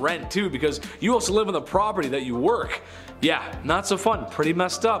boss rent too because you also live on the property that you work. Yeah, not so fun, pretty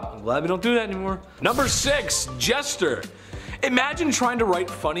messed up. I'm glad we don't do that anymore. Number 6, jester. Imagine trying to write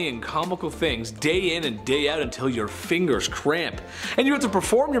funny and comical things day in and day out until your fingers cramp, and you have to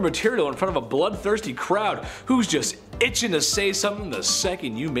perform your material in front of a bloodthirsty crowd who's just itching to say something the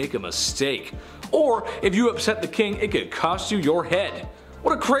second you make a mistake. Or if you upset the king, it could cost you your head.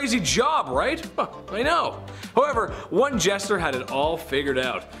 What a crazy job, right? I know. However, one jester had it all figured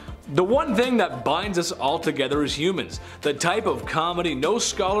out. The one thing that binds us all together as humans, the type of comedy no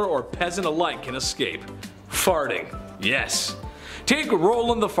scholar or peasant alike can escape. Farting. Yes. Take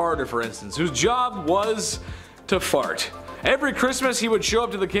Roland the Farter for instance, whose job was to fart. Every Christmas he would show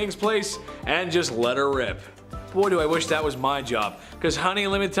up to the king's place and just let her rip. Boy, do I wish that was my job. Because honey,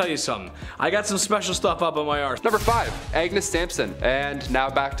 let me tell you something. I got some special stuff up on my arse. Number 5, Agnes Sampson. And now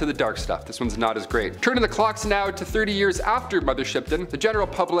back to the dark stuff. This one's not as great. Turning the clocks now to 30 years after Mother Shipton, the general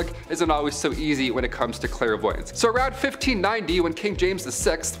public isn't always so easy when it comes to clairvoyance. So around 1590, when King James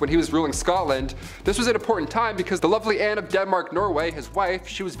VI, when he was ruling Scotland, this was an important time because the lovely Anne of Denmark-Norway, his wife,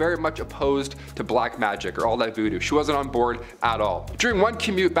 she was very much opposed to black magic or all that voodoo. She wasn't on board at all. During one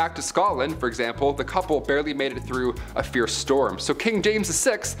commute back to Scotland, for example, the couple barely made it through a fierce storm. So King James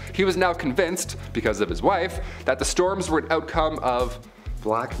VI, he was now convinced, because of his wife, that the storms were an outcome of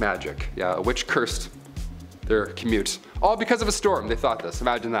black magic. Yeah, a witch cursed their commute. All because of a storm, they thought this,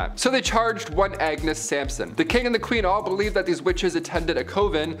 imagine that. So they charged one Agnes Sampson. The king and the queen all believed that these witches attended a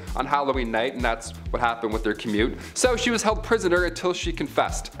coven on Halloween night, and that's what happened with their commute. So she was held prisoner until she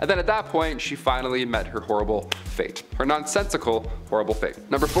confessed. And then at that point, she finally met her horrible fate. Her nonsensical, horrible fate.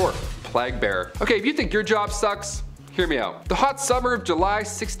 Number 4, plague bearer. Okay, if you think your job sucks, hear me out. The hot summer of July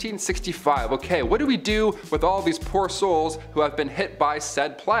 1665. Okay, what do we do with all these poor souls who have been hit by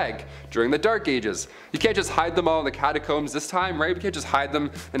said plague during the Dark Ages? You can't just hide them all in the catacombs this time, right? We can't just hide them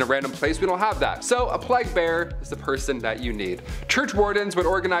in a random place. We don't have that. So a plague bearer is the person that you need. Church wardens would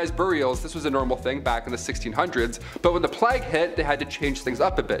organize burials. This was a normal thing back in the 1600s, but when the plague hit, they had to change things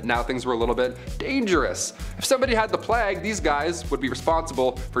up a bit. Now things were a little bit dangerous. If somebody had the plague, these guys would be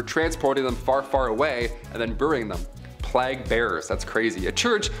responsible for transporting them far, far away and then burying them. Plague bearers, that's crazy. A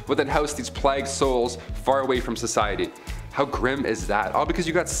church would then house these plague souls far away from society. How grim is that? All because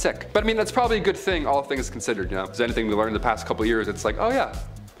you got sick. But I mean, that's probably a good thing, all things considered, you know? Because anything we learned the past couple years, it's like, oh yeah,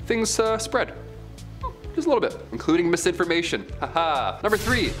 things spread. Just a little bit, including misinformation. Haha. Number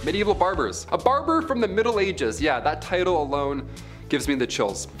 3, medieval barbers. A barber from the Middle Ages. Yeah, that title alone gives me the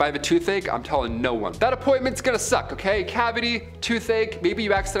chills. If I have a toothache, I'm telling no one. That appointment's gonna suck, okay? Cavity, toothache, maybe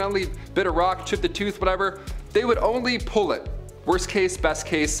you accidentally bit a rock, chipped a tooth, whatever. They would only pull it. Worst case, best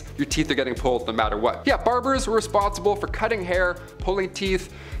case, your teeth are getting pulled no matter what. Yeah, barbers were responsible for cutting hair, pulling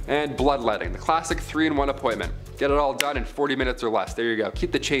teeth, and bloodletting. The classic 3-in-1 appointment. Get it all done in 40 minutes or less. There you go.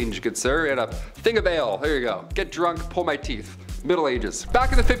 Keep the change, good sir, and a thing of ale. There you go. Get drunk, pull my teeth. Middle Ages.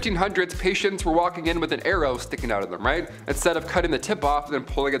 Back in the 1500s, patients were walking in with an arrow sticking out of them, right? Instead of cutting the tip off and then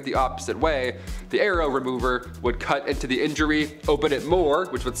pulling it the opposite way, the arrow remover would cut into the injury, open it more,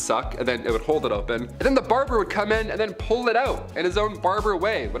 which would suck, and then it would hold it open. And then the barber would come in and then pull it out in his own barber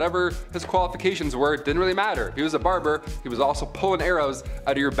way. Whatever his qualifications were, it didn't really matter. If he was a barber, he was also pulling arrows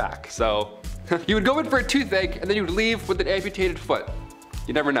out of your back. So you would go in for a toothache and then you would leave with an amputated foot.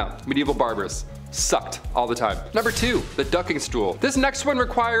 You never know. Medieval barbers sucked all the time. Number 2, the ducking stool. This next one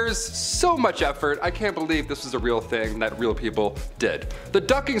requires so much effort. I can't believe this was a real thing that real people did. The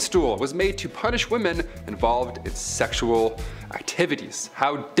ducking stool was made to punish women involved in sexual activities.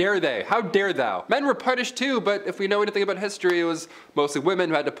 How dare they? How dare thou? Men were punished too, but if we know anything about history, it was mostly women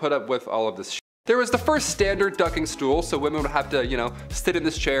who had to put up with all of this shit. There was the first standard ducking stool, so women would have to, sit in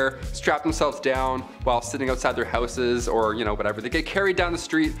this chair, strap themselves down while sitting outside their houses or, whatever. They get carried down the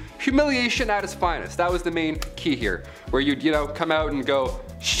street. Humiliation at its finest. That was the main key here, where you'd, come out and go,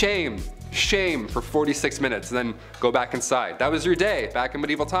 shame, shame for 46 minutes and then go back inside. That was your day back in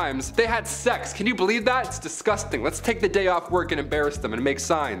medieval times. They had sex. Can you believe that? It's disgusting. Let's take the day off work and embarrass them and make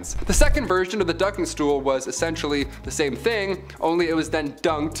signs. The second version of the ducking stool was essentially the same thing, only it was then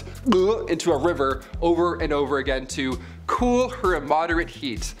dunked into a river over and over again to cool her immoderate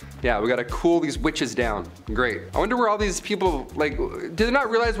heat. Yeah, we gotta cool these witches down. Great. I wonder where all these people, did they not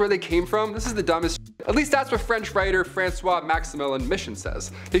realize where they came from? This is the dumbest shit. At least that's what French writer Francois Maximilien Mission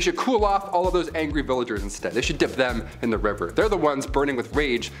says. They should cool off all of those angry villagers instead. They should dip them in the river. They're the ones burning with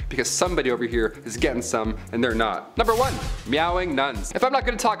rage because somebody over here is getting some and they're not. Number 1, meowing nuns. If I'm not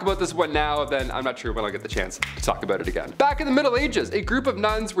gonna talk about this one now, then I'm not sure when I'll get the chance to talk about it again. Back in the Middle Ages, a group of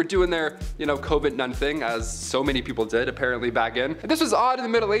nuns were doing their, COVID nun thing, as so many people did apparently back in. And this was odd in the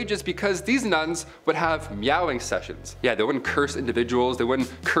Middle Ages because these nuns would have meowing sessions. Yeah, they wouldn't curse individuals, they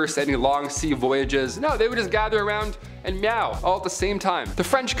wouldn't curse any long sea voyages. No, they would just gather around and meow all at the same time. The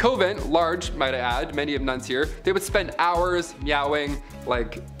French convent, large might I add, many of nuns here, they would spend hours meowing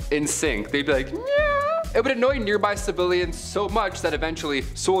in sync. They'd be like, meow. It would annoy nearby civilians so much that eventually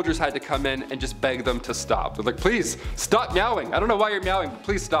soldiers had to come in and just beg them to stop. They're like, please stop meowing. I don't know why you're meowing, but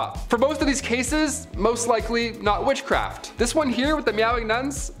please stop. For most of these cases, most likely not witchcraft. This one here with the meowing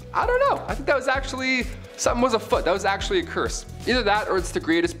nuns, I don't know. I think that was actually, something was afoot. That was actually a curse. Either that or it's the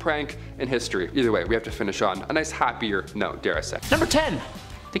greatest prank in history. Either way, we have to finish on a nice happier note, dare I say. Number 10.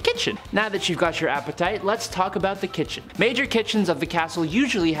 The kitchen. Now that you've got your appetite, let's talk about the kitchen. Major kitchens of the castle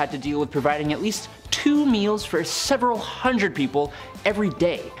usually had to deal with providing at least 2 meals for several hundred people every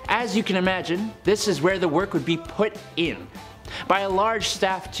day. As you can imagine, this is where the work would be put in. By a large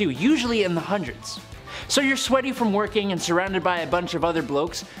staff too, usually in the hundreds. So you're sweaty from working and surrounded by a bunch of other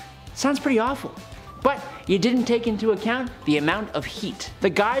blokes. Sounds pretty awful. But you didn't take into account the amount of heat.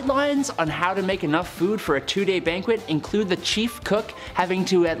 The guidelines on how to make enough food for a 2-day banquet include the chief cook having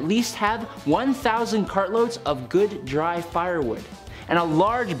to at least have 1,000 cartloads of good dry firewood and a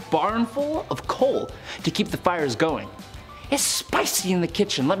large barn full of coal to keep the fires going. It's spicy in the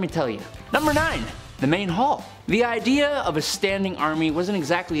kitchen, let me tell you. Number 9, the main hall. The idea of a standing army wasn't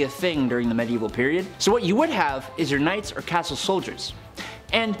exactly a thing during the medieval period, so what you would have is your knights or castle soldiers.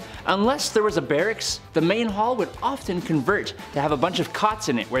 And unless there was a barracks, the main hall would often convert to have a bunch of cots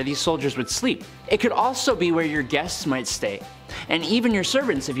in it where these soldiers would sleep. It could also be where your guests might stay, and even your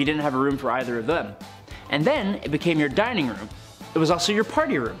servants if you didn't have a room for either of them. And then it became your dining room. It was also your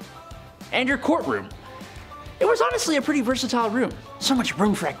party room, and your courtroom. It was honestly a pretty versatile room. So much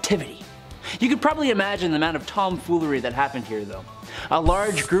room for activity. You could probably imagine the amount of tomfoolery that happened here though. A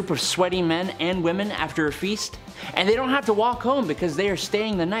large group of sweaty men and women after a feast, and they don't have to walk home because they are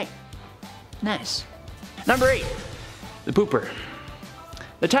staying the night. Nice. Number 8, the pooper.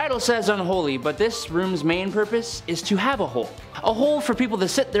 The title says unholy, but this room's main purpose is to have a hole. A hole for people to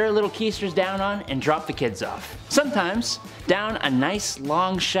sit their little keisters down on and drop the kids off. Sometimes down a nice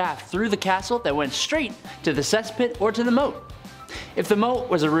long shaft through the castle that went straight to the cesspit or to the moat. If the moat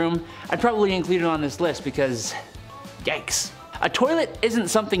was a room, I'd probably include it on this list because, yikes. A toilet isn't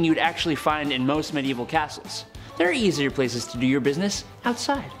something you'd actually find in most medieval castles. There are easier places to do your business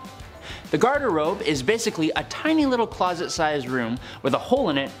outside. The garderobe is basically a tiny little closet-sized room with a hole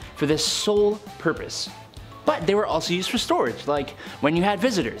in it for this sole purpose. But they were also used for storage, like when you had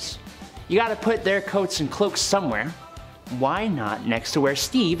visitors. You gotta put their coats and cloaks somewhere. Why not next to where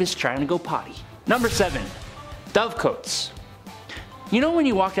Steve is trying to go potty? Number 7, dovecotes. You know when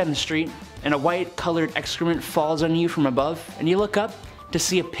you walk down the street and a white colored excrement falls on you from above and you look up to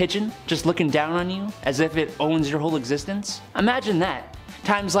see a pigeon just looking down on you as if it owns your whole existence? Imagine that,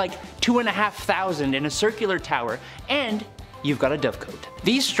 times like 2,500 in a circular tower, and you've got a dovecote.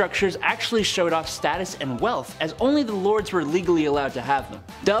 These structures actually showed off status and wealth as only the lords were legally allowed to have them.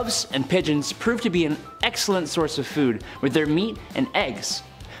 Doves and pigeons proved to be an excellent source of food with their meat and eggs.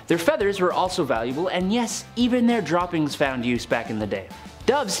 Their feathers were also valuable, and yes, even their droppings found use back in the day.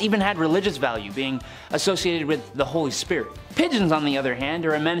 Doves even had religious value, being associated with the Holy Spirit. Pigeons, on the other hand,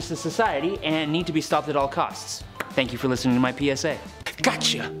 are a menace to society and need to be stopped at all costs. Thank you for listening to my PSA.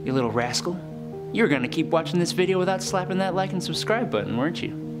 Gotcha, you little rascal. You were gonna keep watching this video without slapping that like and subscribe button, weren't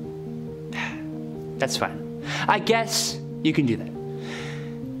you? That's fine. I guess you can do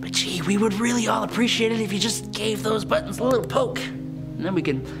that. But gee, we would really all appreciate it if you just gave those buttons a little poke. And then we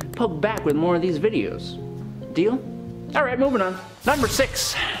can poke back with more of these videos. Deal? Alright, moving on. Number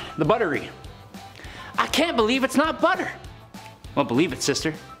 6, the buttery. I can't believe it's not butter. Won't believe it,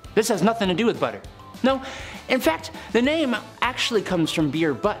 sister. This has nothing to do with butter. No, in fact, the name actually comes from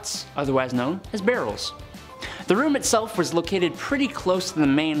beer butts, otherwise known as barrels. The room itself was located pretty close to the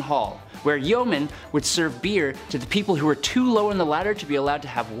main hall, where yeomen would serve beer to the people who were too low in the ladder to be allowed to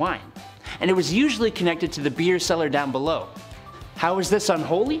have wine. And it was usually connected to the beer cellar down below. How is this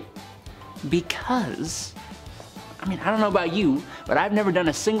unholy? Because, I don't know about you, but I've never done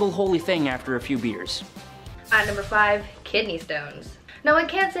a single holy thing after a few beers. At number 5, kidney stones. Now, I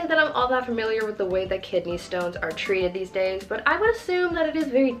can't say that I'm all that familiar with the way that kidney stones are treated these days, but I would assume that it is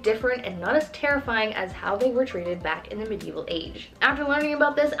very different and not as terrifying as how they were treated back in the medieval age. After learning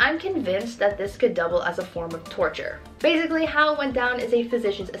about this, I'm convinced that this could double as a form of torture. Basically, how it went down is a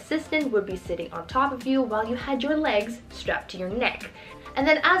physician's assistant would be sitting on top of you while you had your legs strapped to your neck. And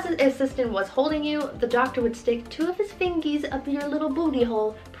then as the assistant was holding you, the doctor would stick 2 of his fingies up your little booty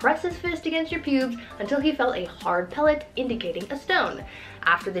hole, press his fist against your pubes until he felt a hard pellet indicating a stone.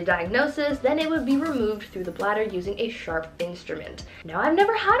 After the diagnosis, then it would be removed through the bladder using a sharp instrument. Now, I've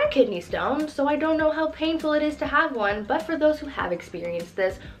never had a kidney stone, so I don't know how painful it is to have one, but for those who have experienced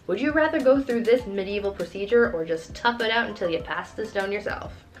this, would you rather go through this medieval procedure or just tough it out until you pass the stone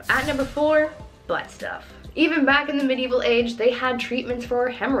yourself? At number 4, butt stuff. Even back in the medieval age, they had treatments for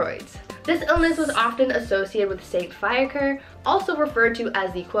hemorrhoids. This illness was often associated with Saint Fiacre, also referred to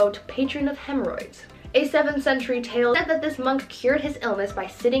as the, quote, patron of hemorrhoids. A 7th century tale said that this monk cured his illness by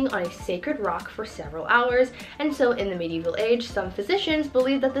sitting on a sacred rock for several hours, and so in the medieval age, some physicians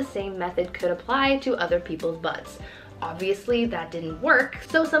believed that the same method could apply to other people's butts. Obviously, that didn't work,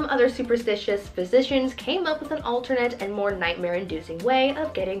 so some other superstitious physicians came up with an alternate and more nightmare-inducing way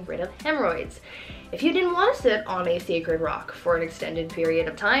of getting rid of hemorrhoids. If you didn't want to sit on a sacred rock for an extended period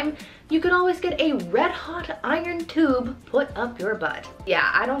of time, you could always get a red-hot iron tube put up your butt. Yeah,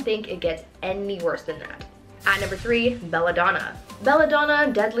 I don't think it gets any worse than that. At number 3, belladonna.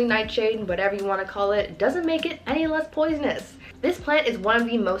 Belladonna, deadly nightshade, whatever you want to call it, doesn't make it any less poisonous. This plant is one of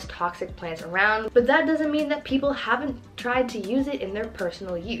the most toxic plants around, but that doesn't mean that people haven't tried to use it in their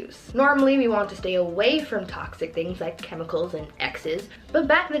personal use. Normally, we want to stay away from toxic things like chemicals and X's, but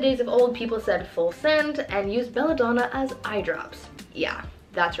back in the days of old, people said full send and used belladonna as eye drops. Yeah,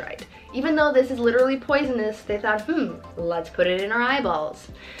 that's right. Even though this is literally poisonous, they thought, let's put it in our eyeballs.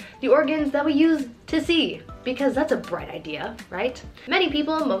 The organs that we use to see, because that's a bright idea, right? Many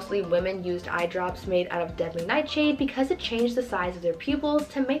people, mostly women, used eye drops made out of deadly nightshade because it changed the size of their pupils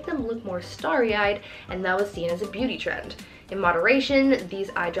to make them look more starry-eyed, and that was seen as a beauty trend. In moderation, these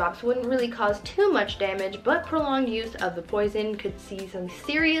eye drops wouldn't really cause too much damage, but prolonged use of the poison could see some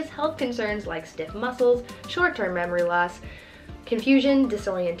serious health concerns like stiff muscles, short-term memory loss, confusion,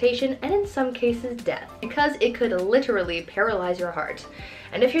 disorientation, and in some cases death, because it could literally paralyze your heart.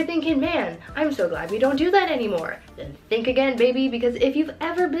 And if you're thinking, man, I'm so glad we don't do that anymore, then think again, baby, because if you've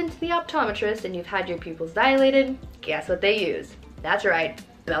ever been to the optometrist and you've had your pupils dilated, guess what they use? That's right,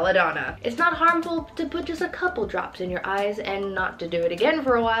 belladonna. It's not harmful to put just a couple drops in your eyes and not to do it again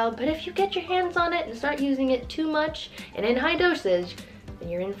for a while, but if you get your hands on it and start using it too much and in high dosage, then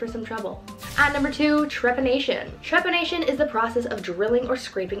you're in for some trouble. At number 2, trepanation. Trepanation is the process of drilling or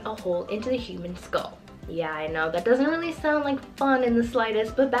scraping a hole into the human skull. Yeah, I know, that doesn't really sound like fun in the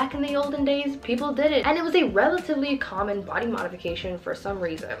slightest, but back in the olden days, people did it, and it was a relatively common body modification for some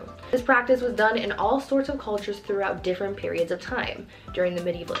reason. This practice was done in all sorts of cultures throughout different periods of time. During the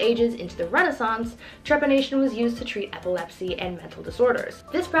medieval ages into the Renaissance, trepanation was used to treat epilepsy and mental disorders.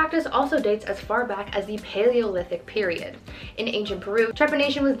 This practice also dates as far back as the Paleolithic period. In ancient Peru,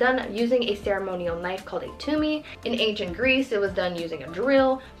 trepanation was done using a ceremonial knife called a tumi. In ancient Greece, it was done using a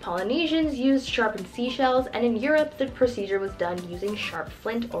drill. Polynesians used sharpened seashells, and in Europe, the procedure was done using sharp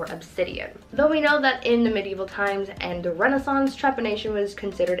flint or obsidian. Though we know that in the medieval times and the Renaissance, trepanation was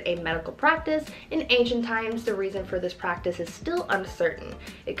considered a medical practice, in ancient times, the reason for this practice is still uncertain.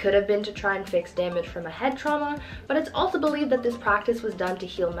 It could have been to try and fix damage from a head trauma, but it's also believed that this practice was done to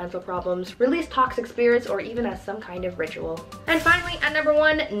heal mental problems, release toxic spirits, or even as some kind of ritual. And finally, at number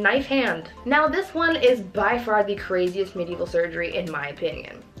 1, knife hand. Now, this one is by far the craziest medieval surgery in my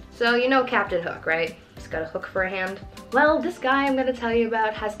opinion. So you know Captain Hook, right? He's got a hook for a hand. Well, this guy I'm gonna tell you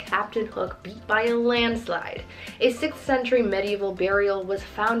about has Captain Hook beat by a landslide. A 6th century medieval burial was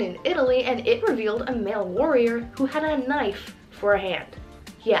found in Italy, and it revealed a male warrior who had a knife for a hand.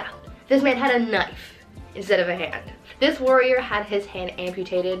 Yeah, this man had a knife instead of a hand. This warrior had his hand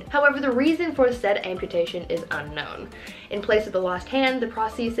amputated. However, the reason for said amputation is unknown. In place of the lost hand, the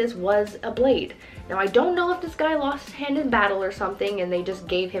prosthesis was a blade. Now, I don't know if this guy lost his hand in battle or something and they just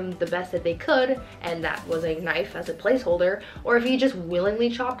gave him the best that they could, and that was a knife as a placeholder, or if he just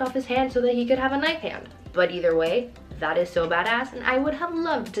willingly chopped off his hand so that he could have a knife hand. But either way, that is so badass, and I would have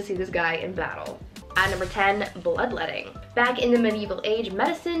loved to see this guy in battle. At number 10, bloodletting. Back in the medieval age,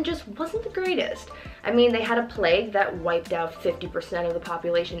 medicine just wasn't the greatest. I mean, they had a plague that wiped out 50% of the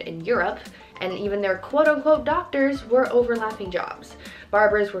population in Europe, and even their quote-unquote doctors were overlapping jobs.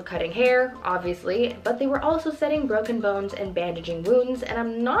 Barbers were cutting hair, obviously, but they were also setting broken bones and bandaging wounds, and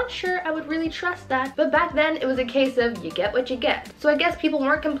I'm not sure I would really trust that. But back then, it was a case of you get what you get. So I guess people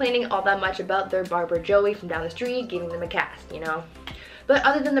weren't complaining all that much about their barber Joey from down the street giving them a cast, you know? But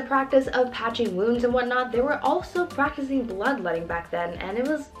other than the practice of patching wounds and whatnot, they were also practicing bloodletting back then, and it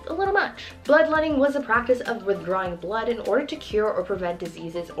was a little much. Bloodletting was a practice of withdrawing blood in order to cure or prevent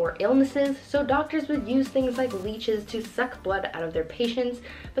diseases or illnesses, so doctors would use things like leeches to suck blood out of their patients,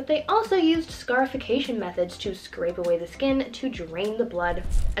 but they also used scarification methods to scrape away the skin to drain the blood,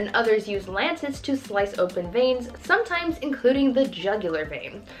 and others used lancets to slice open veins, sometimes including the jugular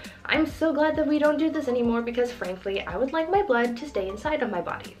vein. I'm so glad that we don't do this anymore because frankly, I would like my blood to stay inside of my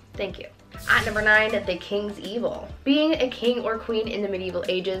body. Thank you. At number 9, the King's Evil. Being a king or queen in the medieval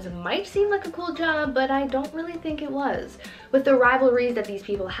ages might seem like a cool job, but I don't really think it was. With the rivalries that these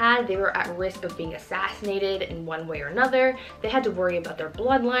people had, they were at risk of being assassinated in one way or another. They had to worry about their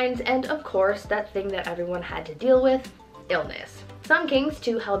bloodlines, and of course, that thing that everyone had to deal with, illness. Some kings,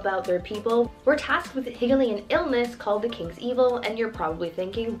 to help out their people, were tasked with healing an illness called the King's Evil, and you're probably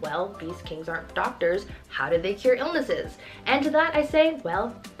thinking, well, these kings aren't doctors, how did they cure illnesses? And to that I say,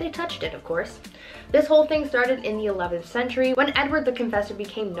 well, they touched it, of course. This whole thing started in the 11th century when Edward the Confessor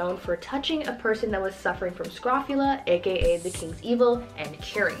became known for touching a person that was suffering from scrofula, aka the King's Evil, and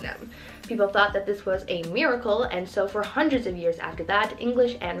curing them. People thought that this was a miracle, and so for hundreds of years after that,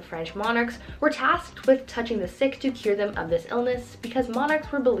 English and French monarchs were tasked with touching the sick to cure them of this illness because monarchs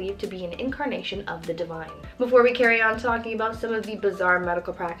were believed to be an incarnation of the divine. Before we carry on talking about some of the bizarre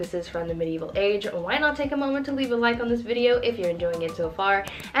medical practices from the medieval age, why not take a moment to leave a like on this video if you're enjoying it so far,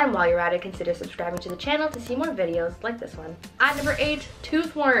 and while you're at it, consider subscribing to the channel to see more videos like this one. At number 8,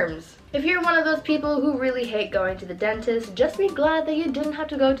 tooth worms. If you're one of those people who really hate going to the dentist, just be glad that you didn't have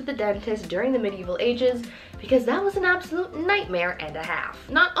to go to the dentist during the medieval ages, because that was an absolute nightmare and a half.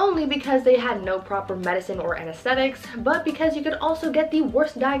 Not only because they had no proper medicine or anesthetics, but because you could also get the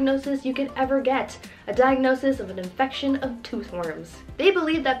worst diagnosis you could ever get, a diagnosis of an infection of tooth worms. They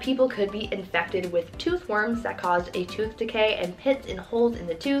believed that people could be infected with tooth worms that caused a tooth decay, and pits and holes in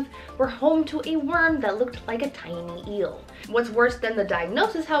the tooth were home to a worm that looked like a tiny eel. What's worse than the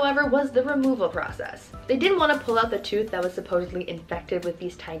diagnosis, however, was the removal process. They didn't want to pull out the tooth that was supposedly infected with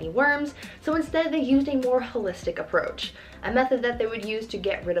these tiny worms, so instead they used a more holistic approach. A method that they would use to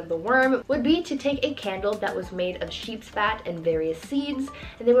get rid of the worm would be to take a candle that was made of sheep's fat and various seeds,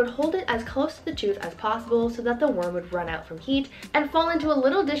 and they would hold it as close to the tooth as possible so that the worm would run out from heat and fall into a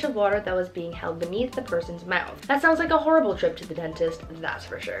little dish of water that was being held beneath the person's mouth. That sounds like a horrible trip to the dentist, that's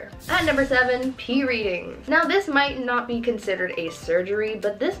for sure. At number 7, pee readings. Now this might not be considered a surgery,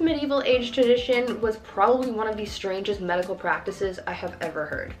 but this medieval age tradition was probably one of the strangest medical practices I have ever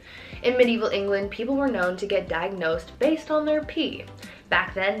heard. In medieval England, people were known to get diagnosed based on their pee.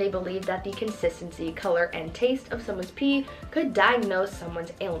 Back then, they believed that the consistency, color, and taste of someone's pee could diagnose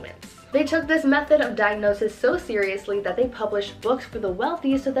someone's ailments. They took this method of diagnosis so seriously that they published books for the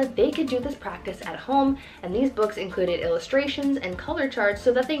wealthy so that they could do this practice at home, and these books included illustrations and color charts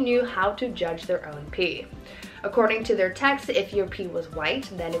so that they knew how to judge their own pee. According to their text, if your pee was white,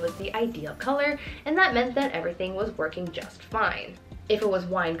 then it was the ideal color, and that meant that everything was working just fine. If it was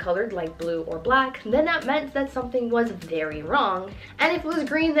wine colored like blue or black, then that meant that something was very wrong, and if it was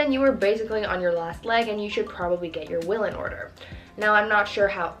green, then you were basically on your last leg and you should probably get your will in order. Now, I'm not sure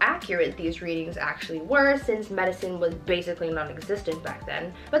how accurate these readings actually were since medicine was basically non-existent back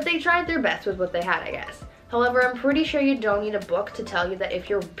then, but they tried their best with what they had, I guess. However, I'm pretty sure you don't need a book to tell you that if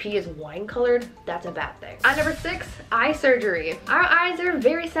your pee is wine colored, that's a bad thing. At number 6, eye surgery. Our eyes are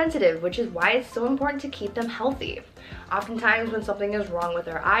very sensitive, which is why it's so important to keep them healthy. Oftentimes when something is wrong with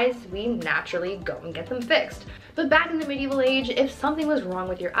our eyes, we naturally go and get them fixed. But back in the medieval age, if something was wrong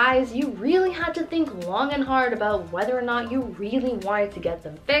with your eyes, you really had to think long and hard about whether or not you really wanted to get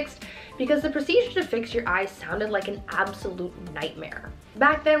them fixed, because the procedure to fix your eyes sounded like an absolute nightmare.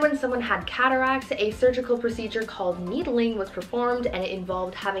 Back then, when someone had cataracts, a surgical procedure called needling was performed, and it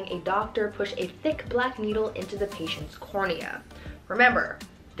involved having a doctor push a thick black needle into the patient's cornea. Remember,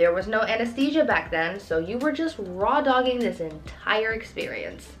 There was no anesthesia back then, so you were just raw dogging this entire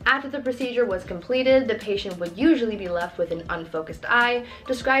experience. After the procedure was completed, the patient would usually be left with an unfocused eye,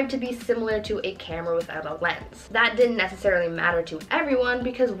 described to be similar to a camera without a lens. That didn't necessarily matter to everyone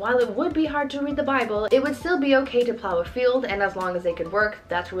because while it would be hard to read the Bible, it would still be okay to plow a field, and as long as they could work,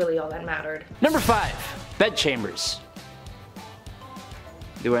 that's really all that mattered. Number 5. Bedchambers.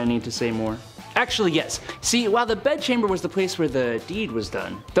 Do I need to say more? Actually, yes. See, while the bedchamber was the place where the deed was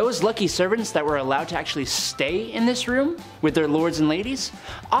done, those lucky servants that were allowed to actually stay in this room with their lords and ladies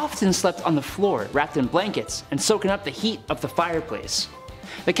often slept on the floor, wrapped in blankets and soaking up the heat of the fireplace.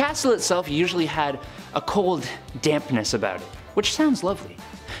 The castle itself usually had a cold dampness about it, which sounds lovely.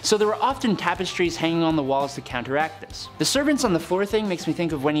 So there were often tapestries hanging on the walls to counteract this. The servants on the floor thing makes me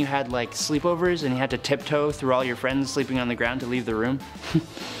think of when you had like sleepovers and you had to tiptoe through all your friends sleeping on the ground to leave the room.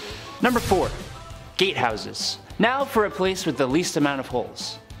 Number 4. Gatehouses. Now for a place with the least amount of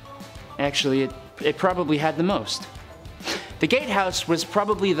holes. Actually, it probably had the most. The gatehouse was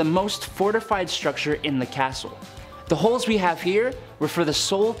probably the most fortified structure in the castle. The holes we have here were for the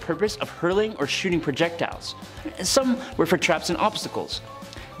sole purpose of hurling or shooting projectiles. Some were for traps and obstacles.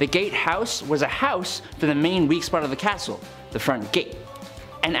 The gatehouse was a house for the main weak spot of the castle, the front gate.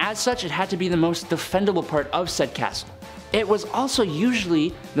 And as such, it had to be the most defendable part of said castle. It was also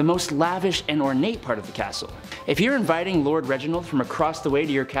usually the most lavish and ornate part of the castle. If you're inviting Lord Reginald from across the way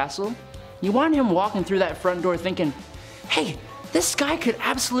to your castle, you want him walking through that front door thinking, hey, this guy could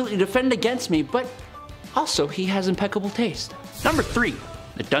absolutely defend against me, but also he has impeccable taste. Number 3,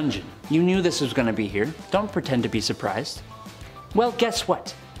 the dungeon. You knew this was gonna be here. Don't pretend to be surprised. Well, guess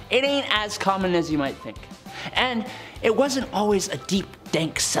what? It ain't as common as you might think. And it wasn't always a deep,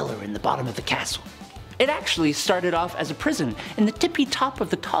 dank cellar in the bottom of the castle. It actually started off as a prison in the tippy top of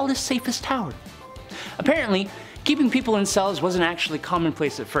the tallest, safest tower. Apparently, keeping people in cells wasn't actually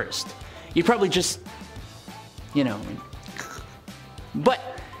commonplace at first. You'd probably just, you know. But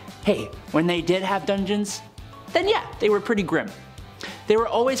hey, when they did have dungeons, then yeah, they were pretty grim. They were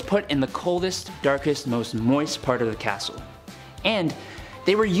always put in the coldest, darkest, most moist part of the castle. And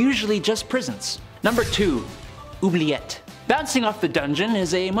they were usually just prisons. Number 2, oubliette. Bouncing off the dungeon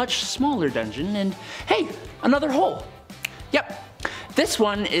is a much smaller dungeon, and hey, another hole. Yep, this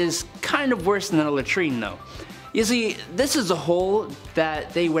one is kind of worse than a latrine though. You see, this is a hole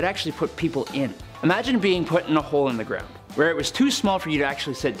that they would actually put people in. Imagine being put in a hole in the ground, where it was too small for you to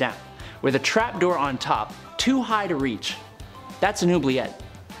actually sit down, with a trapdoor on top, too high to reach. That's an oubliette.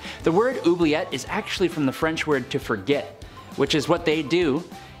 The word oubliette is actually from the French word to forget, which is what they'd do.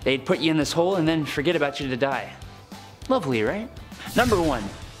 They'd put you in this hole and then forget about you to die. Lovely, right? Number 1,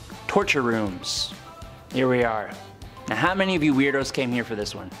 torture rooms. Here we are. Now how many of you weirdos came here for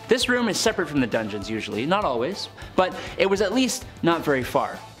this one? This room is separate from the dungeons usually, not always, but it was at least not very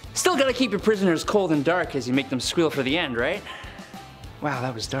far. Still gotta keep your prisoners cold and dark as you make them squeal for the end, right? Wow,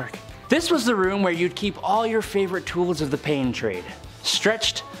 that was dark. This was the room where you'd keep all your favorite tools of the pain trade.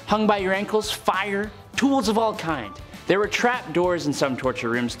 Stretched, hung by your ankles, fire, tools of all kind. There were trap doors in some torture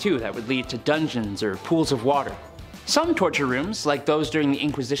rooms too that would lead to dungeons or pools of water. Some torture rooms, like those during the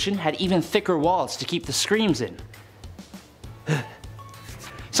Inquisition, had even thicker walls to keep the screams in.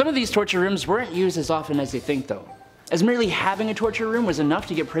 Some of these torture rooms weren't used as often as you think though, as merely having a torture room was enough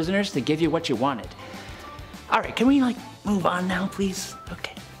to get prisoners to give you what you wanted. Alright, can we move on now please?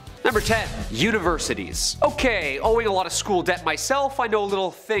 Okay. Number 10, universities. Okay, owing a lot of school debt myself, I know a little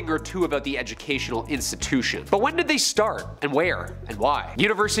thing or two about the educational institution. But when did they start? And where? And why?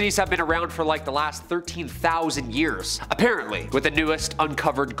 Universities have been around for like the last 13,000 years. Apparently, with the newest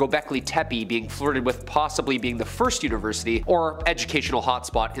uncovered Göbekli Tepe being flirted with possibly being the first university or educational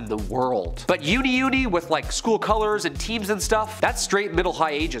hotspot in the world. But uni with like school colors and teams and stuff, that's straight middle high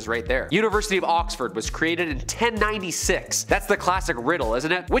ages right there. University of Oxford was created in 1096. That's the classic riddle,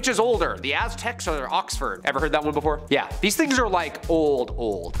 isn't it? Which is older, the Aztecs or Oxford? Ever heard that one before? Yeah, these things are like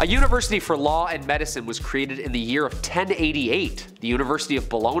old. A university for law and medicine was created in the year of 1088, the University of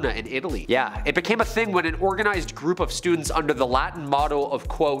Bologna in Italy. Yeah, it became a thing when an organized group of students under the Latin motto of,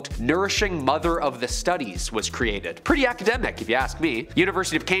 quote, nourishing mother of the studies was created. Pretty academic if you ask me.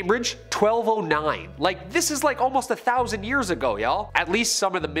 University of Cambridge, 1209. Like, this is like almost 1,000 years ago, y'all. At least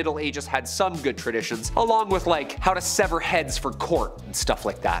some of the Middle Ages had some good traditions, along with like how to sever heads for court and stuff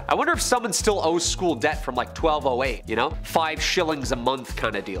like that. I wonder if someone still owes school debt from like 1208, you know? 5 shillings a month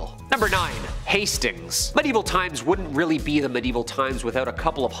kind of deal. Number 9. Hastings. Medieval times wouldn't really be the medieval times without a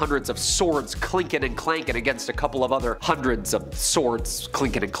couple of hundreds of swords clinking and clanking against a couple of other hundreds of swords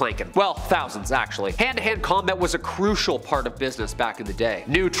clinking and clanking. Well, thousands actually. Hand-to-hand combat was a crucial part of business back in the day.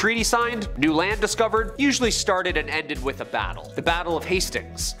 New treaty signed, new land discovered, usually started and ended with a battle. The Battle of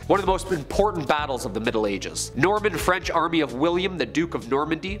Hastings. One of the most important battles of the Middle Ages. Norman-French army of William, the Duke of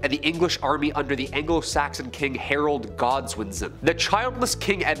Normandy, and the English army under the Anglo-Saxon king Harold Godwinson. The childless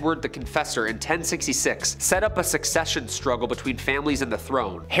King Edward the Confessor in 1066 set up a succession struggle between families and the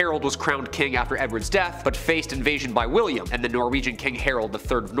throne. Harold was crowned king after Edward's death, but faced invasion by William and the Norwegian king Harold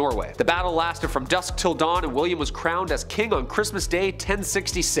III of Norway. The battle lasted from dusk till dawn, and William was crowned as king on Christmas Day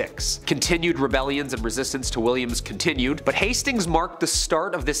 1066. Continued rebellions and resistance to William's continued, but Hastings marked the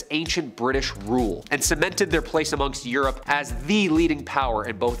start of this ancient British rule and cemented their place amongst Europe as the leading power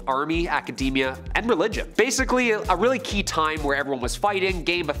in both army, academia, and religion. Basically, a really key time where everyone was fighting,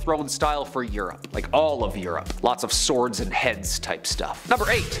 Game of Thrones style for Europe. Like all of Europe. Lots of swords and heads type stuff. Number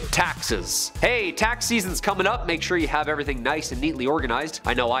 8. Taxes. Hey, tax season's coming up. Make sure you have everything nice and neatly organized.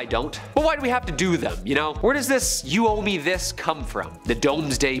 I know I don't. But why do we have to do them, you know? Where does this "you owe me this" come from? The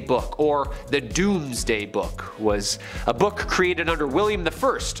Domesday Book, or the Doomsday Book, was a book created under William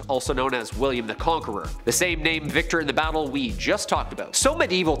I, also known as William the Conqueror, the same named victor in the battle we just talked about. So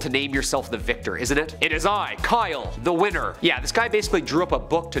medieval to name yourself the victor, isn't it? It is I, Kyle, the winner. Yeah, this guy basically drew up a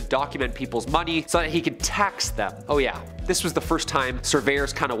book to document people's money so that he could tax them. Oh yeah, this was the first time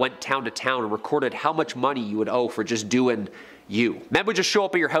surveyors kind of went town to town and recorded how much money you would owe for just doing you. Men would just show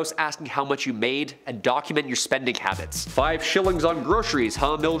up at your house asking how much you made and document your spending habits. 5 shillings on groceries,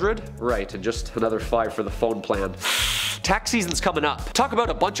 huh, Mildred? Right, and just another 5 for the phone plan. Tax season's coming up. Talk about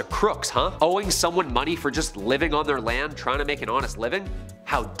a bunch of crooks, huh? Owing someone money for just living on their land, trying to make an honest living?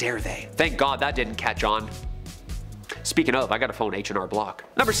 How dare they? Thank God that didn't catch on. Speaking of, I gotta phone H&R Block.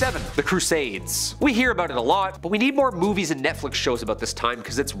 Number 7. The Crusades. We hear about it a lot, but we need more movies and Netflix shows about this time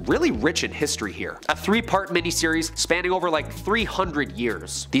because it's really rich in history here. A 3-part miniseries spanning over like 300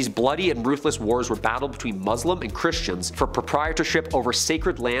 years. These bloody and ruthless wars were battled between Muslim and Christians for proprietorship over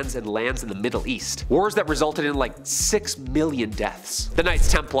sacred lands and lands in the Middle East. Wars that resulted in like 6 million deaths. The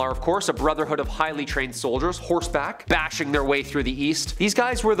Knights Templar, of course, a brotherhood of highly trained soldiers, horseback, bashing their way through the East. These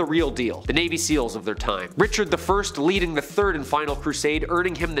guys were the real deal, the Navy SEALs of their time. Richard I leading the 3rd and final crusade,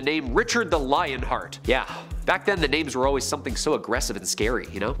 earning him the name Richard the Lionheart. Yeah, back then the names were always something so aggressive and scary,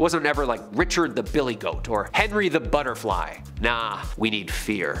 you know? It wasn't ever like Richard the Billy Goat or Henry the Butterfly. Nah, we need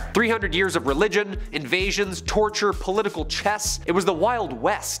fear. 300 years of religion, invasions, torture, political chess. It was the Wild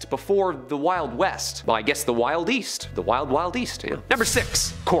West before the Wild West. Well, I guess the Wild East. The Wild East, yeah. Number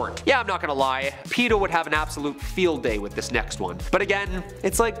 6. Court. Yeah, I'm not gonna lie. PETA would have an absolute field day with this next one. But again,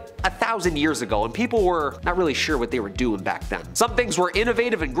 it's like 1,000 years ago and people were not really sure what they were doing back then. Some things were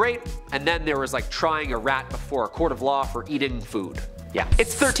innovative and great, and then there was like trying a rat before a court of law for eating food. Yeah.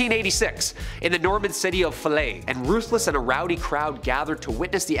 It's 1386 in the Norman city of Falaise, and ruthless and a rowdy crowd gathered to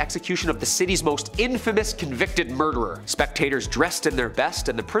witness the execution of the city's most infamous convicted murderer. Spectators dressed in their best,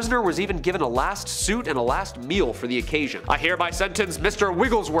 and the prisoner was even given a last suit and a last meal for the occasion. I hereby sentence Mr.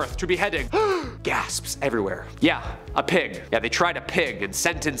 Wigglesworth to beheading. Gasps everywhere. Yeah, a pig. Yeah, they tried a pig and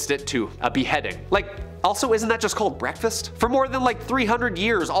sentenced it to a beheading. Like, also, isn't that just called breakfast? For more than like 300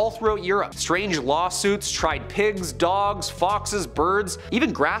 years all throughout Europe, strange lawsuits tried pigs, dogs, foxes, birds,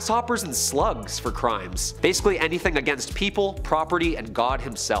 even grasshoppers and slugs for crimes. Basically anything against people, property, and God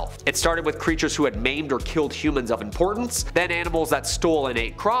himself. It started with creatures who had maimed or killed humans of importance, then animals that stole and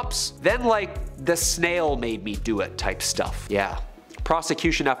ate crops, then like the snail made me do it type stuff. Yeah.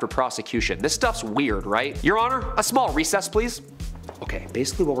 Prosecution after prosecution. This stuff's weird, right? Your Honor, a small recess, please. Okay,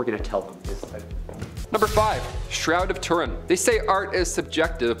 basically what we're gonna tell them is Number 5. Shroud of Turin. They say art is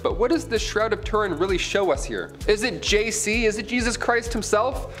subjective, but what does this Shroud of Turin really show us here? Is it JC? Is it Jesus Christ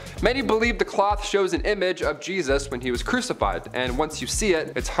himself? Many believe the cloth shows an image of Jesus when he was crucified, and once you see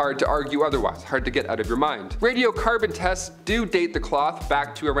it, it's hard to argue otherwise, hard to get out of your mind. Radiocarbon tests do date the cloth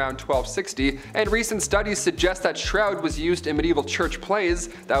back to around 1260, and recent studies suggest that shroud was used in medieval church plays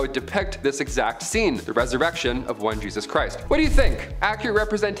that would depict this exact scene, the resurrection of one Jesus Christ. What do you think? Accurate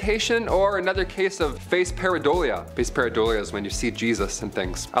representation or another case of face pareidolia. Face pareidolia is when you see Jesus and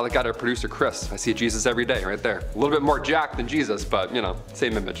things. I got our producer Chris. I see Jesus every day right there. A little bit more jacked than Jesus, but you know,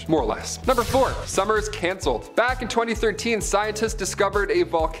 same image, more or less. Number 4, summer is canceled. Back in 2013, scientists discovered a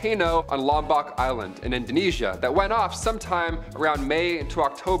volcano on Lombok Island in Indonesia that went off sometime around May into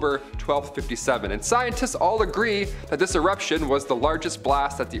October 1257. And scientists all agree that this eruption was the largest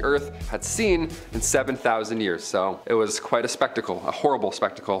blast that the Earth had seen in 7,000 years. So it was quite a spectacle, a horrible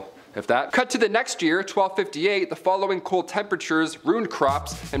spectacle. If that. Cut to the next year, 1258, the following cold temperatures ruined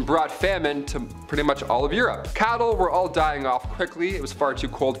crops and brought famine to pretty much all of Europe. Cattle were all dying off quickly, it was far too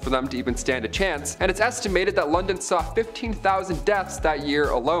cold for them to even stand a chance, and it's estimated that London saw 15,000 deaths that year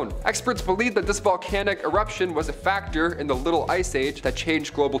alone. Experts believe that this volcanic eruption was a factor in the Little Ice Age that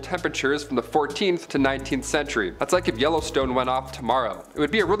changed global temperatures from the 14th to 19th century. That's like if Yellowstone went off tomorrow. It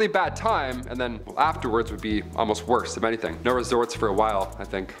would be a really bad time, and then afterwards would be almost worse, if anything. No resorts for a while, I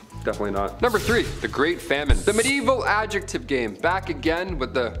think. Definitely not. Number 3, the Great Famine. The medieval adjective game, back again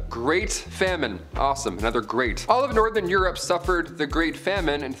with the Great Famine. Awesome, another great. All of Northern Europe suffered the Great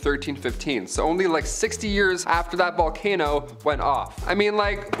Famine in 1315, so only like 60 years after that volcano went off. I mean,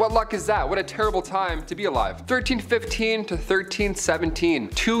 like, what luck is that? What a terrible time to be alive. 1315 to 1317,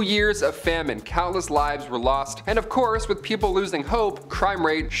 2 years of famine, countless lives were lost, and of course, with people losing hope, crime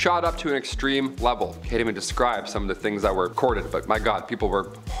rate shot up to an extreme level. Can't even describe some of the things that were recorded, but my god, people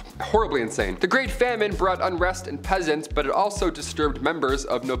were horribly insane. The Great Famine brought unrest in peasants, but it also disturbed members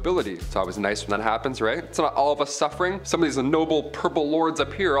of nobility. It's always nice when that happens, right? It's not all of us suffering. Some of these noble purple lords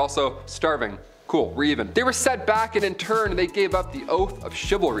up here are also starving. Cool, we're even. They were set back, and in turn, they gave up the oath of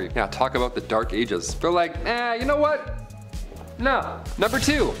chivalry. Yeah, talk about the Dark Ages. They're like, you know what? No. Number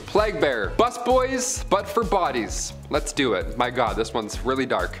 2, Plague Bear. Busboys, but for bodies. Let's do it. My god, this one's really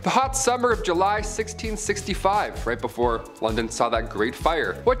dark. The hot summer of July 1665, right before London saw that great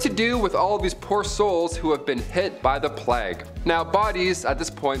fire. What to do with all of these poor souls who have been hit by the plague? Now, bodies at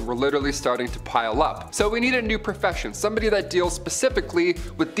this point were literally starting to pile up. So we need a new profession, somebody that deals specifically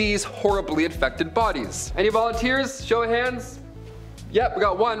with these horribly infected bodies. Any volunteers? Show of hands. Yep, we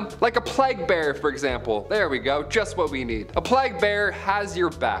got one. Like a plague bear, for example. There we go, just what we need. A plague bear has your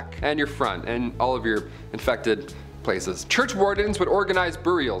back and your front and all of your infected places. Church wardens would organize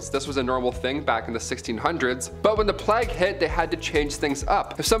burials. This was a normal thing back in the 1600s, but when the plague hit, they had to change things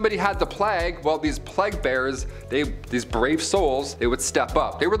up. If somebody had the plague, well, these plague bearers, these brave souls, they would step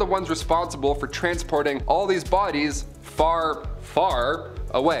up. They were the ones responsible for transporting all these bodies far, far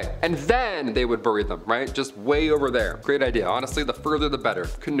away. And then they would bury them, right? Just way over there. Great idea. Honestly, the further the better.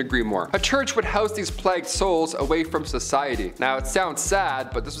 Couldn't agree more. A church would house these plagued souls away from society. Now, it sounds sad,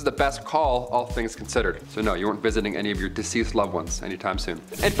 but this was the best call, all things considered. So no, you weren't visiting any of your deceased loved ones anytime soon.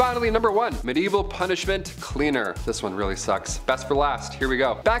 And finally, number 1, medieval punishment cleaner. This one really sucks. Best for last. Here we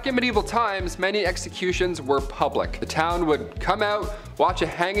go. Back in medieval times, many executions were public. The town would come out, watch a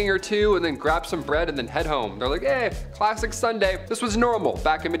hanging or two, and then grab some bread and then head home. They're like, hey, classic Sunday. This was normal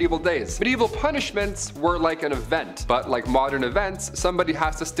back in medieval days. Medieval punishments were like an event, but like modern events, somebody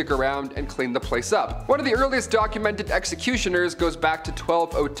has to stick around and clean the place up. One of the earliest documented executioners goes back to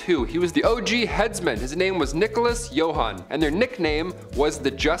 1202. He was the OG headsman. His name was Nicholas Johann, and their nickname was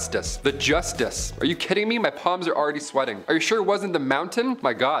the Justice. The Justice. Are you kidding me? My palms are already sweating. Are you sure it wasn't the mountain?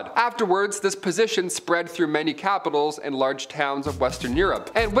 My god. Afterwards, this position spread through many capitals and large towns of Western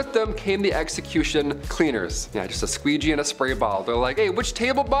Europe, and with them came the execution cleaners. Yeah, just a squeegee and a spray bottle. They're like, hey, which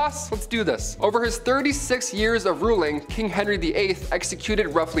table, boss? Let's do this. Over his 36 years of ruling, King Henry VIII executed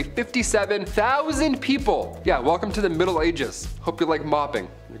roughly 57,000 people. Yeah, welcome to the Middle Ages. Hope you like mopping.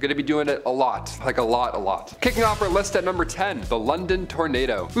 You're gonna be doing it a lot, like a lot. Kicking off our list at number 10, the London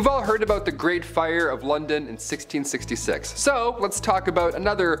tornado. We've all heard about the Great Fire of London in 1666. So let's talk about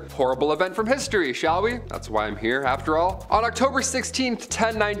another horrible event from history, shall we? That's why I'm here, after all. On October 16th,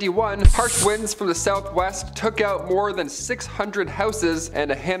 1091, harsh winds from the southwest took out more than 600 houses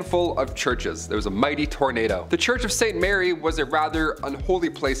and a handful of churches. There was a mighty tornado. The Church of St. Mary was a rather unholy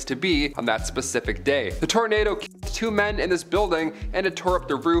place to be on that specific day. The tornado killed 2 men in this building, and it tore up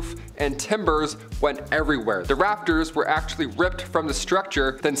the roof, and timbers went everywhere. The rafters were actually ripped from the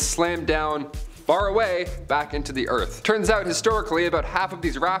structure, then slammed down far away back into the earth. Turns out historically about half of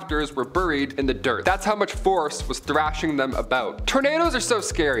these rafters were buried in the dirt. That's how much force was thrashing them about. Tornadoes are so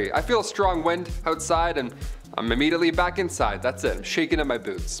scary. I feel a strong wind outside and I'm immediately back inside. That's it. I'm shaking in my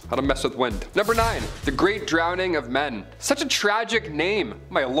boots. I don't mess with wind. Number 9, the Great Drowning of Men. Such a tragic name,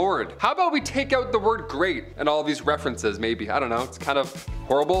 my lord. How about we take out the word great and all these references, maybe? I don't know. It's kind of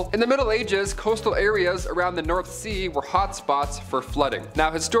horrible. In the Middle Ages, coastal areas around the North Sea were hotspots for flooding. Now,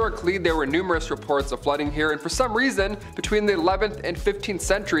 historically, there were numerous reports of flooding here, and for some reason, between the 11th and 15th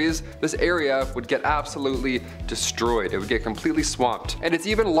centuries, this area would get absolutely destroyed. It would get completely swamped. And it's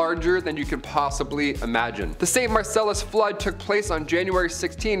even larger than you can possibly imagine. The St. Marcellus flood took place on January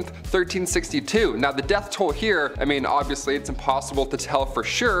 16th, 1362. Now, the death toll here, I mean, obviously it's impossible to tell for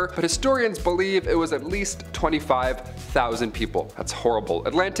sure, but historians believe it was at least 25,000 people. That's horrible.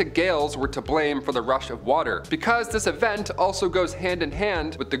 Atlantic gales were to blame for the rush of water, because this event also goes hand in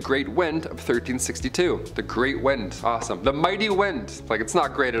hand with the Great Wind of 1362. The Great Wind, awesome. The Mighty Wind, like it's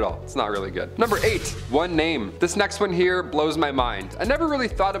not great at all. It's not really good. Number 8, one name. This next one here blows my mind. I never really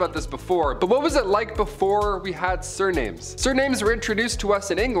thought about this before, but what was it like before we had surnames? Surnames were introduced to us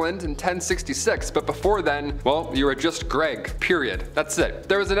in England in 1066, but before then, well, you were just Greg, period. That's it.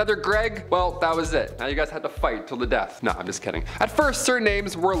 There was another Greg, well, that was it. Now you guys had to fight till the death. No, I'm just kidding. At first,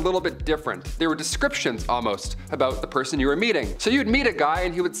 surnames were a little bit different. They were descriptions almost about the person you were meeting. So you'd meet a guy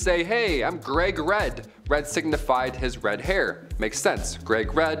and he would say, hey, I'm Greg Red. Red signified his red hair. Makes sense.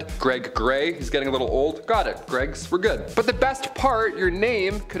 Greg Red, Greg Gray, he's getting a little old. Got it, Gregs, we're good. But the best part, your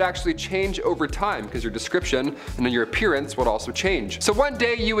name could actually change over time because your description and then your appearance would also change. So one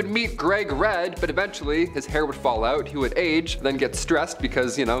day you would meet Greg Red, but eventually his hair would fall out, he would age, then get stressed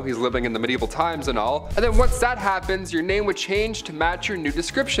because, you know, he's living in the medieval times and all. And then once that happens, your name would change to match your new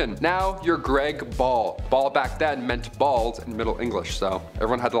description. Now you're Greg Ball. Ball back then meant bald in Middle English, so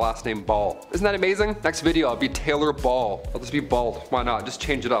everyone had the last name Ball. Isn't that amazing? Next video, I'll be Taylor Ball. I'll just be bald. Why not? Just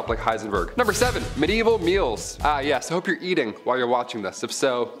change it up like Heisenberg. Number 7, medieval meals. Yes, I hope you're eating while you're watching this. If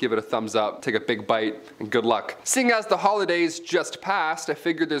so, give it a thumbs up, take a big bite, and good luck. Seeing as the holidays just passed, I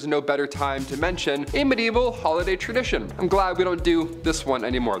figured there's no better time to mention a medieval holiday tradition. I'm glad we don't do this one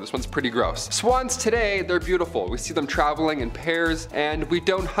anymore. This one's pretty gross. Swans today, they're beautiful. We see them traveling in pairs, and we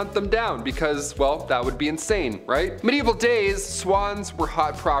don't hunt them down because, well, that would be insane, right? Medieval days, swans were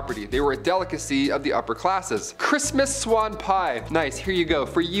hot property. They were a delicacy of the upper classes. Christmas swan pie. Nice, here you go,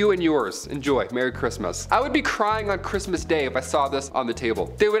 for you and yours. Enjoy, Merry Christmas. I would be crying on Christmas Day if I saw this on the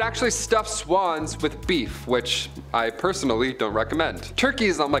table. They would actually stuff swans with beef, which I personally don't recommend.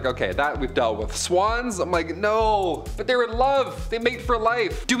 Turkeys, I'm like, okay, that we've dealt with. Swans, I'm like, no, but they're in love. They mate for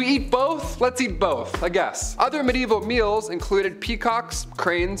life. Do we eat both? Let's eat both, I guess. Other medieval meals included peacocks,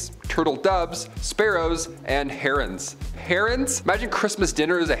 cranes, turtle doves, sparrows, and herons. Herons? Imagine Christmas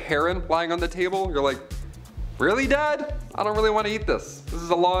dinner is a heron lying on the table. You're like, really, Dad? I don't really want to eat this. This is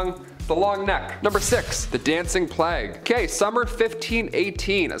the long neck. Number 6, the dancing plague. Okay, summer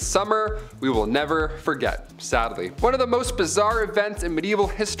 1518, a summer we will never forget, sadly. One of the most bizarre events in medieval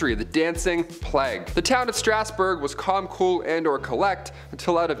history, the dancing plague. The town of Strasbourg was calm, cool, and or collect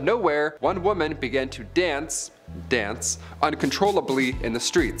until out of nowhere, one woman began to dance uncontrollably in the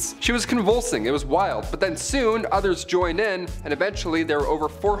streets. She was convulsing, it was wild, but then soon others joined in and eventually there were over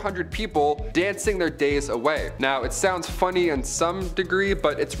 400 people dancing their days away. Now it sounds funny in some degree,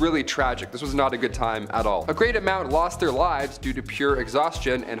 but it's really tragic. This was not a good time at all. A great amount lost their lives due to pure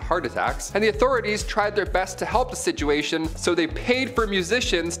exhaustion and heart attacks, and the authorities tried their best to help the situation, so they paid for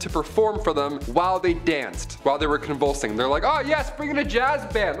musicians to perform for them while they danced, while they were convulsing. They're like, oh yes, bring in a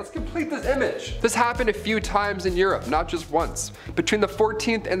jazz band, let's complete this image. This happened a few times in Europe, not just once. Between the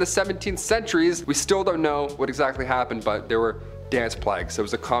 14th and the 17th centuries, we still don't know what exactly happened, but there were dance plagues. It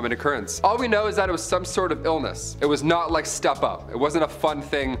was a common occurrence. All we know is that it was some sort of illness. It was not like Step Up. It wasn't a fun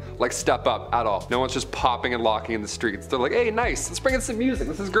thing like Step Up at all. No one's just popping and locking in the streets. They're like, hey, nice, let's bring in some music.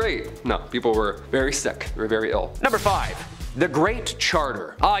 This is great. No, people were very sick. They were very ill. Number 5, the Great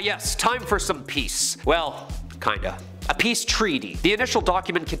Charter. Yes, time for some peace. Well, kinda. A peace treaty, the initial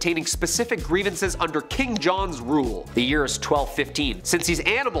document containing specific grievances under King John's rule. The year is 1215. Since these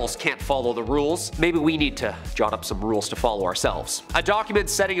animals can't follow the rules, maybe we need to jot up some rules to follow ourselves. A document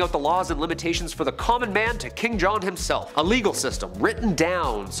setting out the laws and limitations for the common man to King John himself. A legal system written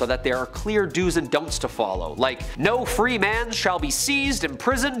down so that there are clear do's and don'ts to follow, like no free man shall be seized,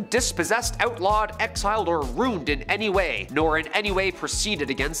 imprisoned, dispossessed, outlawed, exiled, or ruined in any way, nor in any way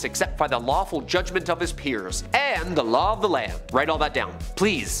proceeded against except by the lawful judgment of his peers, and the law of the land. Write all that down.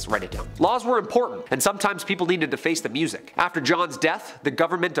 Please write it down. Laws were important, and sometimes people needed to face the music. After John's death, the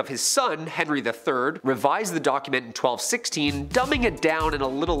government of his son, Henry III, revised the document in 1216, dumbing it down in a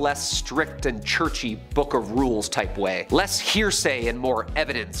little less strict and churchy book of rules type way. Less hearsay and more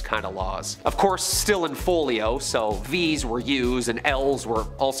evidence kind of laws. Of course, still in folio, so V's were U's and L's were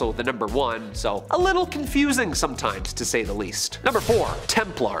also the number 1, so a little confusing sometimes to say the least. Number 4.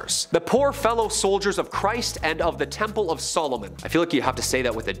 Templars. The poor fellow soldiers of Christ and of the Temple of Solomon. I feel like you have to say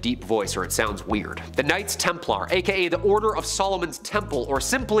that with a deep voice or it sounds weird. The Knights Templar, aka the Order of Solomon's Temple, or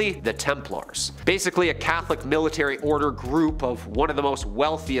simply the Templars. Basically a Catholic military order group of one of the most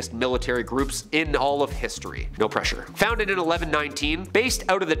wealthiest military groups in all of history. No pressure. Founded in 1119, based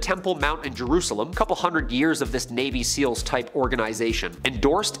out of the Temple Mount in Jerusalem, a couple hundred years of this Navy SEALs type organization.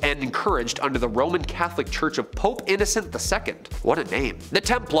 Endorsed and encouraged under the Roman Catholic Church of Pope Innocent II. What a name. The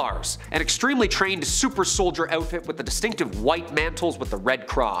Templars, an extremely trained super soldier outfit with the distinctive white mantles with the red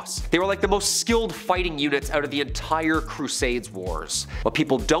cross. They were like the most skilled fighting units out of the entire Crusades wars. What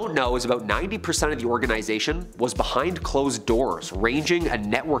people don't know is about 90% of the organization was behind closed doors, ranging a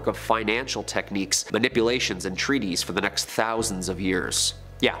network of financial techniques, manipulations, and treaties for the next thousands of years.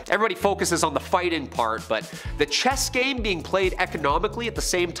 Yeah, everybody focuses on the fighting part, but the chess game being played economically at the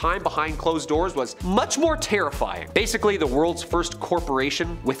same time behind closed doors was much more terrifying. Basically, the world's first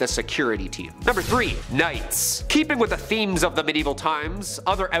corporation with a security team. Number 3. Knights. Keeping with the themes of the medieval times,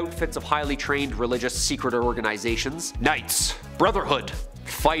 other outfits of highly trained religious secret organizations. Knights. Brotherhood.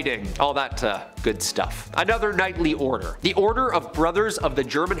 Fighting, all that good stuff. Another knightly order. The Order of Brothers of the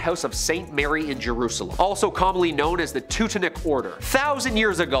German House of St. Mary in Jerusalem, also commonly known as the Teutonic Order. 1,000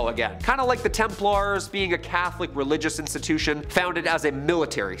 years ago again, kind of like the Templars being a Catholic religious institution founded as a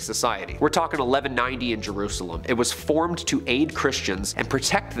military society. We're talking 1190 in Jerusalem. It was formed to aid Christians and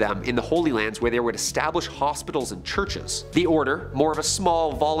protect them in the Holy Lands where they would establish hospitals and churches. The order, more of a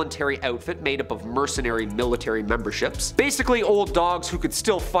small voluntary outfit made up of mercenary military memberships. Basically old dogs who could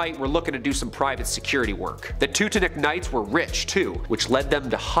still fight were looking to do some private security work. The Teutonic Knights were rich too, which led them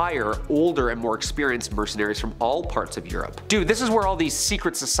to hire older and more experienced mercenaries from all parts of Europe. Dude, this is where all these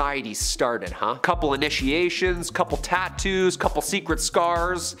secret societies started, huh? Couple initiations, couple tattoos, couple secret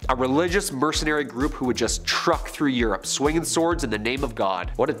scars. A religious mercenary group who would just truck through Europe, swinging swords in the name of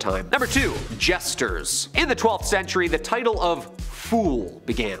God. What a time. Number 2. Jesters. In the 12th century, the title of fool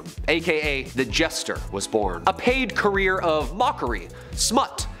began, aka the jester was born. A paid career of mockery,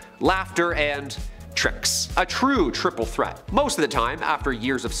 smut, laughter, and tricks. A true triple threat. Most of the time, after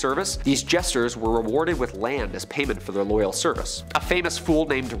years of service, these jesters were rewarded with land as payment for their loyal service. A famous fool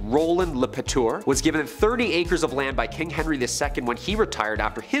named Roland Le Péteur was given 30 acres of land by King Henry II when he retired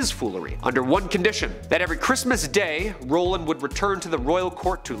after his foolery, under one condition, that every Christmas Day, Roland would return to the royal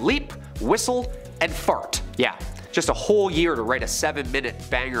court to leap, whistle, and fart. Yeah. Just a whole year to write a 7-minute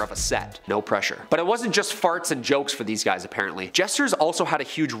banger of a set. No pressure. But it wasn't just farts and jokes for these guys apparently. Jesters also had a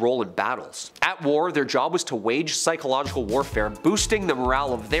huge role in battles. At war, their job was to wage psychological warfare, boosting the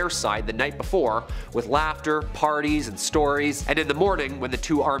morale of their side the night before with laughter, parties, and stories. And in the morning, when the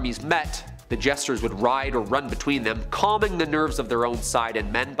two armies met, the jesters would ride or run between them, calming the nerves of their own side and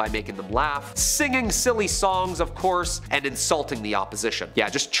men by making them laugh, singing silly songs of course, and insulting the opposition. Yeah,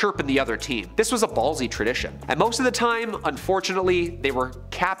 just chirping the other team. This was a ballsy tradition. And most of the time, unfortunately, they were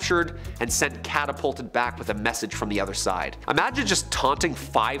captured and sent catapulted back with a message from the other side. Imagine just taunting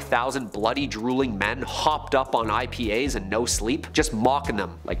 5,000 bloody drooling men hopped up on IPAs and no sleep, just mocking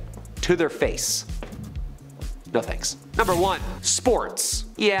them, like, to their face. No thanks. Number 1. Sports.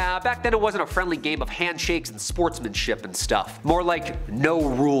 Yeah, back then it wasn't a friendly game of handshakes and sportsmanship and stuff. More like no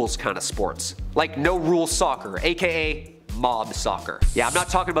rules kind of sports. Like no rules soccer, aka mob soccer. Yeah, I'm not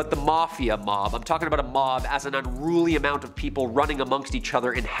talking about the mafia mob, I'm talking about a mob as an unruly amount of people running amongst each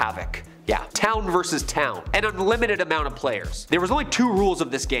other in havoc. Yeah, town versus town. An unlimited amount of players. There was only 2 rules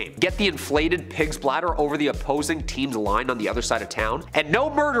of this game. Get the inflated pig's bladder over the opposing team's line on the other side of town, and no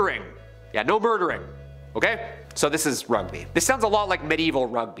murdering. Yeah, no murdering. Okay? So this is rugby. This sounds a lot like medieval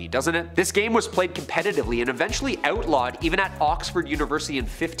rugby, doesn't it? This game was played competitively and eventually outlawed even at Oxford University in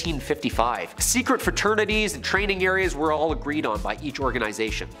 1555. Secret fraternities and training areas were all agreed on by each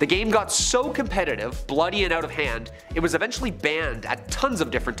organization. The game got so competitive, bloody and out of hand, it was eventually banned at tons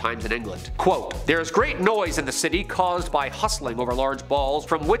of different times in England. Quote, "There is great noise in the city caused by hustling over large balls,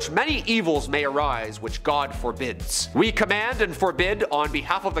 from which many evils may arise, which God forbids. We command and forbid, on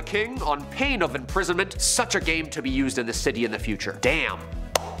behalf of the king, on pain of imprisonment, such a game to be used in the city in the future." Damn.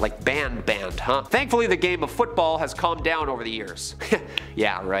 like band, huh? Thankfully, the game of football has calmed down over the years.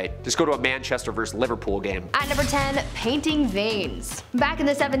 Yeah, right. Just go to a Manchester vs. Liverpool game. At number 10, painting veins. Back in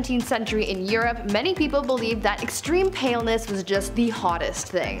the 17th century in Europe, many people believed that extreme paleness was just the hottest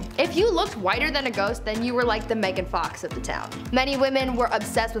thing. If you looked whiter than a ghost, then you were like the Megan Fox of the town. Many women were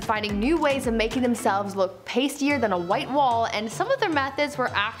obsessed with finding new ways of making themselves look pastier than a white wall, and some of their methods were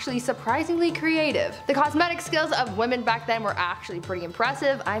actually surprisingly creative. The cosmetic skills of women back then were actually pretty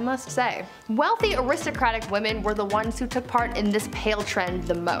impressive, I must say. Wealthy aristocratic women were the ones who took part in this pale trend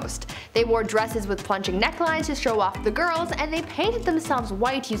the most. They wore dresses with plunging necklines to show off the girls, and they painted themselves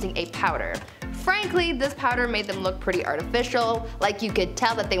white using a powder. Frankly, this powder made them look pretty artificial, like you could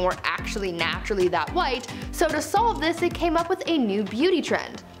tell that they weren't actually naturally that white, so to solve this it came up with a new beauty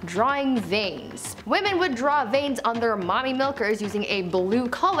trend: drawing veins. Women would draw veins on their mommy milkers using a blue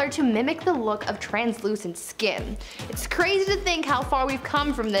color to mimic the look of translucent skin. It's crazy to think how far we've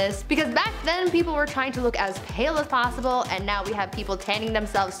come from this, because back then people were trying to look as pale as possible, and now we have people tanning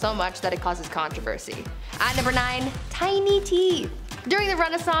themselves so much that it causes controversy. At number 9, tiny teeth. During the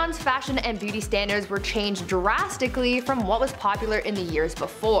Renaissance, fashion and beauty standards were changed drastically from what was popular in the years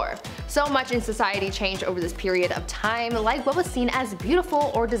before. So much in society changed over this period of time, like what was seen as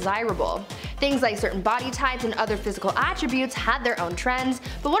beautiful or desirable. Things like certain body types and other physical attributes had their own trends,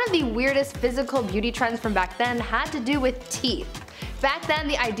 but one of the weirdest physical beauty trends from back then had to do with teeth. Back then,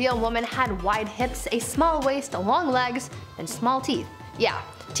 the ideal woman had wide hips, a small waist, long legs, and small teeth. Yeah,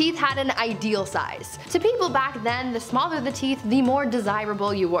 teeth had an ideal size. To people back then, the smaller the teeth, the more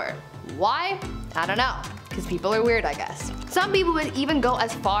desirable you were. Why? I don't know. Because people are weird, I guess. Some people would even go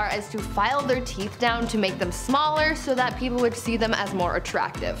as far as to file their teeth down to make them smaller so that people would see them as more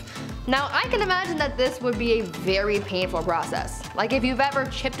attractive. Now, I can imagine that this would be a very painful process. Like if you've ever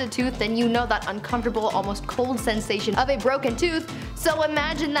chipped a tooth, then you know that uncomfortable, almost cold sensation of a broken tooth, so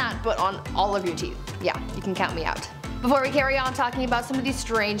imagine that, but on all of your teeth. Yeah, you can count me out. Before we carry on talking about some of these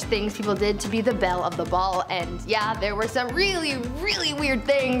strange things people did to be the belle of the ball, and yeah, there were some really weird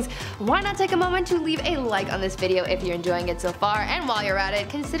things, why not take a moment to leave a like on this video if you're enjoying it so far, and while you're at it,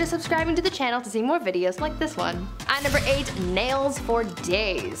 consider subscribing to the channel to see more videos like this one. At number 8, nails for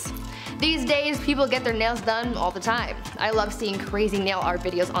days. These days, people get their nails done all the time. I love seeing crazy nail art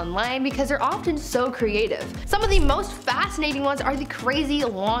videos online because they're often so creative. Some of the most fascinating ones are the crazy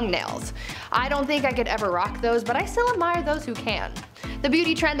long nails. I don't think I could ever rock those, but I still admire those who can. The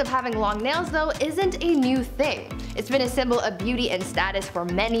beauty trend of having long nails, though, isn't a new thing. It's been a symbol of beauty and status for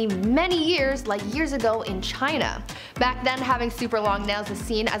many years, like years ago in China. Back then, having super long nails was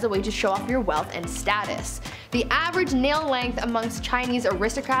seen as a way to show off your wealth and status. The average nail length amongst Chinese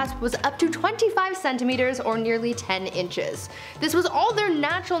aristocrats was up to 25 centimeters or nearly 10 inches. This was all their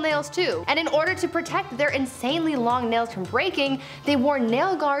natural nails too, and in order to protect their insanely long nails from breaking, they wore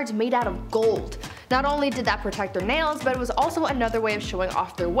nail guards made out of gold. Not only did that protect their nails, but it was also another way of showing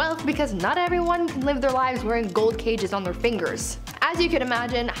off their wealth because not everyone can live their lives wearing gold cages on their fingers. As you can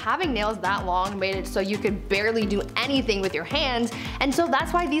imagine, having nails that long made it so you could barely do anything with your hands, and so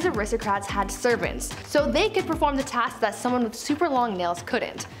that's why these aristocrats had servants, so they could perform the tasks that someone with super long nails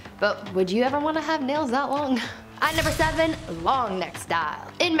couldn't. But would you ever want to have nails that long? At number 7, long neck style.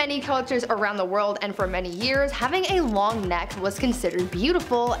 In many cultures around the world and for many years, having a long neck was considered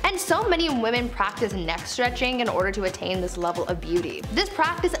beautiful, and so many women practice neck stretching in order to attain this level of beauty. This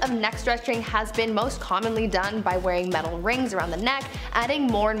practice of neck stretching has been most commonly done by wearing metal rings around the neck, adding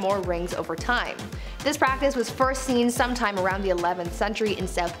more and more rings over time. This practice was first seen sometime around the 11th century in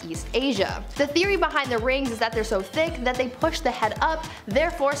Southeast Asia. The theory behind the rings is that they're so thick that they push the head up,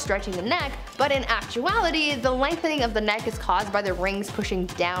 therefore stretching the neck, but in actuality, the lengthening of the neck is caused by the rings pushing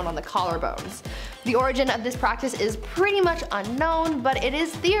down on the collarbones. The origin of this practice is pretty much unknown, but it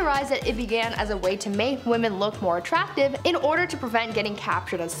is theorized that it began as a way to make women look more attractive in order to prevent getting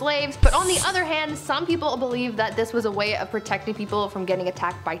captured as slaves, but on the other hand, some people believe that this was a way of protecting people from getting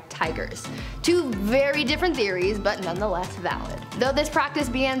attacked by tigers. Two very different theories, but nonetheless valid. Though this practice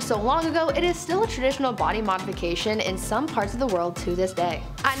began so long ago, it is still a traditional body modification in some parts of the world to this day.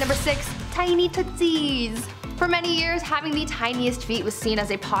 At number 6, tiny tootsies. For many years, having the tiniest feet was seen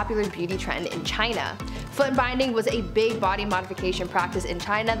as a popular beauty trend in China. Foot binding was a big body modification practice in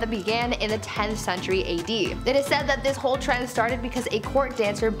China that began in the 10th century AD. It is said that this whole trend started because a court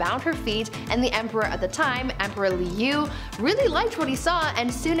dancer bound her feet, and the emperor at the time, Emperor Liu, really liked what he saw,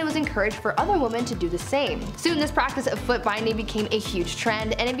 and soon it was encouraged for other women to do the same. Soon this practice of foot binding became a huge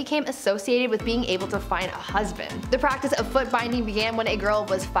trend, and it became associated with being able to find a husband. The practice of foot binding began when a girl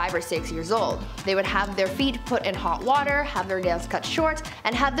was 5 or 6 years old. They would have their feet put in hot water, have their nails cut short,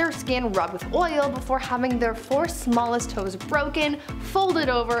 and have their skin rubbed with oil before having having their 4 smallest toes broken, folded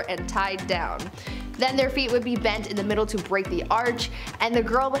over, and tied down. Then their feet would be bent in the middle to break the arch, and the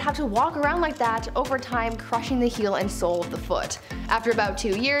girl would have to walk around like that over time, crushing the heel and sole of the foot. After about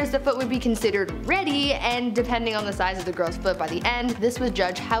 2 years, the foot would be considered ready, and depending on the size of the girl's foot by the end, this would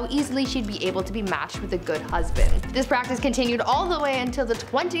judge how easily she'd be able to be matched with a good husband. This practice continued all the way until the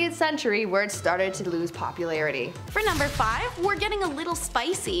 20th century, where it started to lose popularity. For number 5, we're getting a little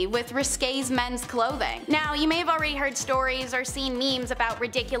spicy with risque men's clothing. Now, you may have already heard stories or seen memes about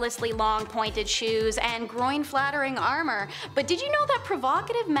ridiculously long pointed shoes and groin-flattering armor, but did you know that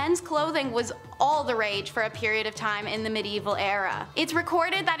provocative men's clothing was all the rage for a period of time in the medieval era? It's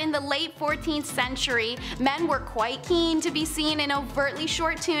recorded that in the late 14th century, men were quite keen to be seen in overtly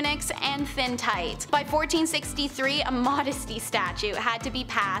short tunics and thin tights. By 1463, a modesty statute had to be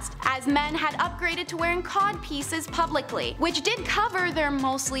passed, as men had upgraded to wearing cod pieces publicly, which did cover their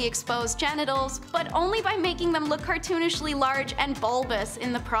mostly exposed genitals, but only by making them look cartoonishly large and bulbous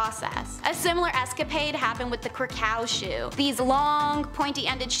in the process. A similar escapade happened with the Krakow shoe. These long,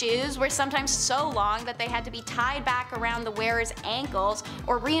 pointy-ended shoes were sometimes so long that they had to be tied back around the wearer's ankles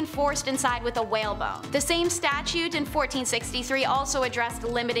or reinforced inside with a whalebone. The same statute in 1463 also addressed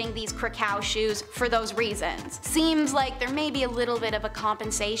limiting these Krakow shoes for those reasons. Seems like there may be a little bit of a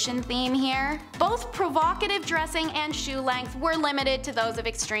compensation theme here. Both provocative dressing and shoe length were limited to those of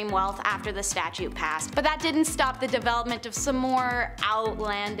extreme wealth after the statute passed, but that didn't stop the development of some more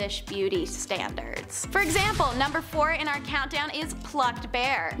outlandish beauty standards. For example, number 4 in our countdown is plucked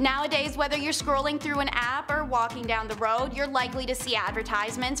bear. Nowadays, whether you're scrolling through an app or walking down the road, you're likely to see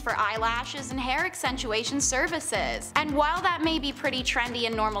advertisements for eyelashes and hair accentuation services. And while that may be pretty trendy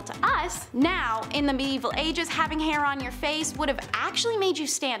and normal to us, now, in the medieval ages, having hair on your face would have actually made you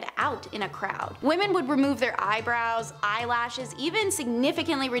stand out in a crowd. Women would remove their eyebrows, eyelashes, even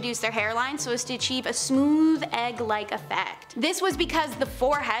significantly reduce their hairline so as to achieve a smooth egg-like effect. This was because the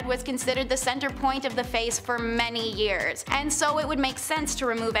forehead was considered the center point of the face for many years, and so it would make sense to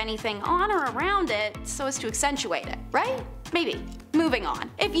remove anything on or around it so as to accentuate it, right? Maybe. Moving on.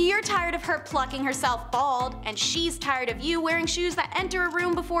 If you're tired of her plucking herself bald, and she's tired of you wearing shoes that enter a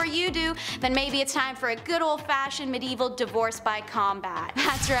room before you do, then maybe it's time for a good old-fashioned medieval divorce by combat.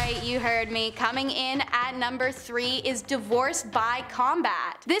 That's right, you heard me. Coming in at number 3 is divorce by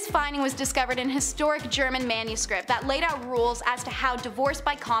combat. This finding was discovered in a historic German manuscript that laid out rules as to how divorce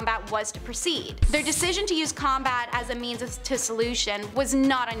by combat was to proceed. Their decision to use combat as a means to solution was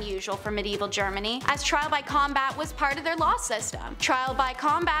not unusual for medieval Germany, as trial by combat was part of their law system. Trial by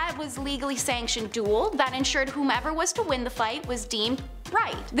combat was legally sanctioned duel that ensured whomever was to win the fight was deemed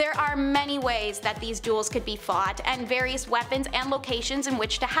right. There are many ways that these duels could be fought, and various weapons and locations in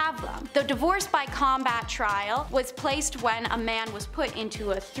which to have them. The divorce by combat trial was placed when a man was put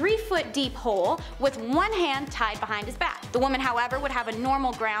into a 3-foot deep hole with one hand tied behind his back. The woman, however, would have a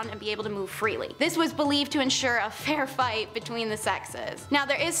normal ground and be able to move freely. This was believed to ensure a fair fight between the sexes. Now,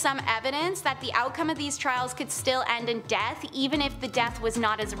 there is some evidence that the outcome of these trials could still end in death, even if the death was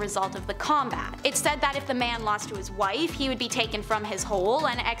not as a result of the combat. It's said that if the man lost to his wife, he would be taken from his hole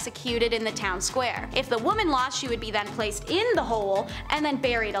and executed in the town square. If the woman lost, she would be then placed in the hole and then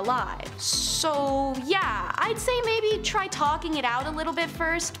buried alive. So yeah, I'd say maybe try talking it out a little bit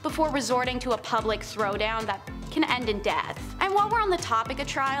first before resorting to a public throwdown that can end in death. And while we're on the topic of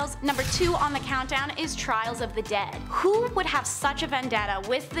trials, number 2 on the countdown is trials of the dead. Who would have such a vendetta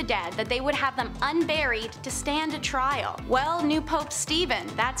with the dead that they would have them unburied to stand a trial? Well, new Pope Stephen,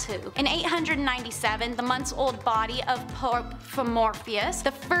 that's who. In 897, the months-old body of Pope Morpheus,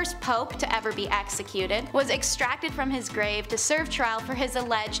 the first pope to ever be executed, was extracted from his grave to serve trial for his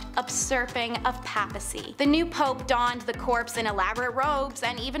alleged usurping of papacy. The new pope donned the corpse in elaborate robes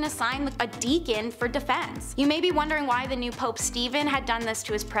and even assigned a deacon for defense. You may be wondering why the new Pope Stephen had done this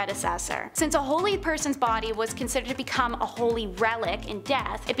to his predecessor. Since a holy person's body was considered to become a holy relic in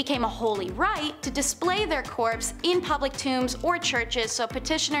death, it became a holy rite to display their corpse in public tombs or churches so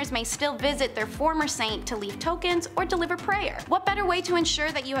petitioners may still visit their former saint to leave tokens or deliver prayer. What better way to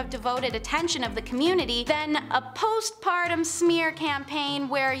ensure that you have devoted attention of the community than a postpartum smear campaign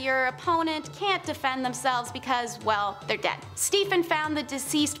where your opponent can't defend themselves because, well, they're dead. Stephen found the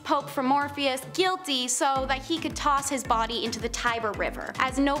deceased Pope Morpheus guilty so that he could toss his body into the Tiber River,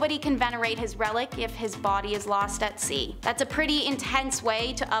 as nobody can venerate his relic if his body is lost at sea. That's a pretty intense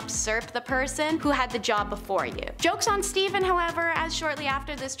way to usurp the person who had the job before you. Joke's on Stephen, however, as shortly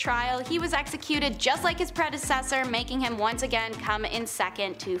after this trial, he was executed just like his predecessor, making him once again come in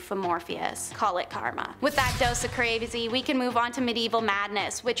second to Fomorpheus. Call it karma. With that dose of crazy, we can move on to medieval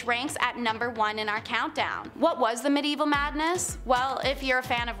madness, which ranks at number 1 in our countdown. What was the medieval madness? Well, if you're a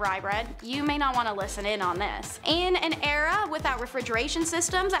fan of rye bread, you may not want to listen in on this. In an era without refrigeration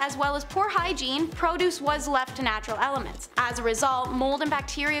systems as well as poor hygiene, produce was left to natural elements. As a result, mold and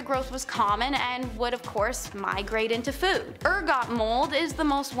bacteria growth was common and would of course migrate into food. Ergot mold is the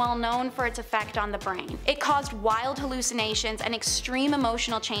most well known for its effect on the brain. It caused wild hallucinations and extreme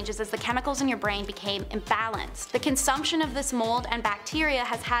emotional changes as the chemicals in your brain became imbalanced. The consumption of this mold and bacteria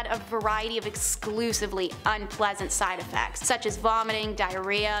has had a variety of exclusively unpleasant side effects, such as vomiting,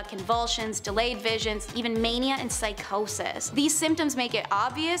 diarrhea, convulsions, delayed visions, even mania and psychosis. These symptoms make it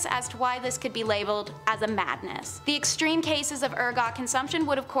obvious as to why this could be labeled as a madness. The extreme cases of ergot consumption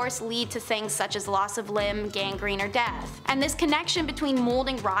would of course lead to things such as loss of limb, gangrene, or death. And this connection between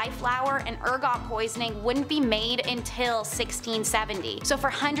molding rye flour and ergot poisoning wouldn't be made until 1670. So for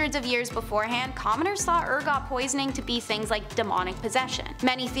hundreds of years beforehand, commoners saw ergot poisoning to be things like demonic possession.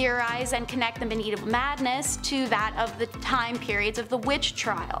 Many theorize and connect the medieval madness to that of the time periods of the witch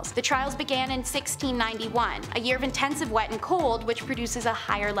trials. The trials began in 1691, a year of intensive wet and cold which produces a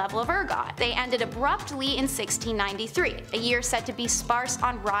higher level of ergot. They ended abruptly in 1693, a year said to be sparse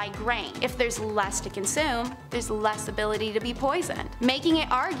on rye grain. If there's less to consume, there's less ability to be poisoned, making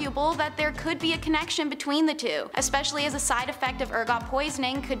it arguable that there could be a connection between the two, especially as a side effect of ergot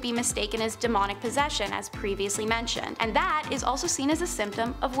poisoning could be mistaken as demonic possession as previously mentioned, and that is also seen as a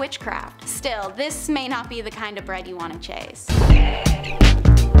symptom of witchcraft. Still, this may not be the kind of bread you want to chase.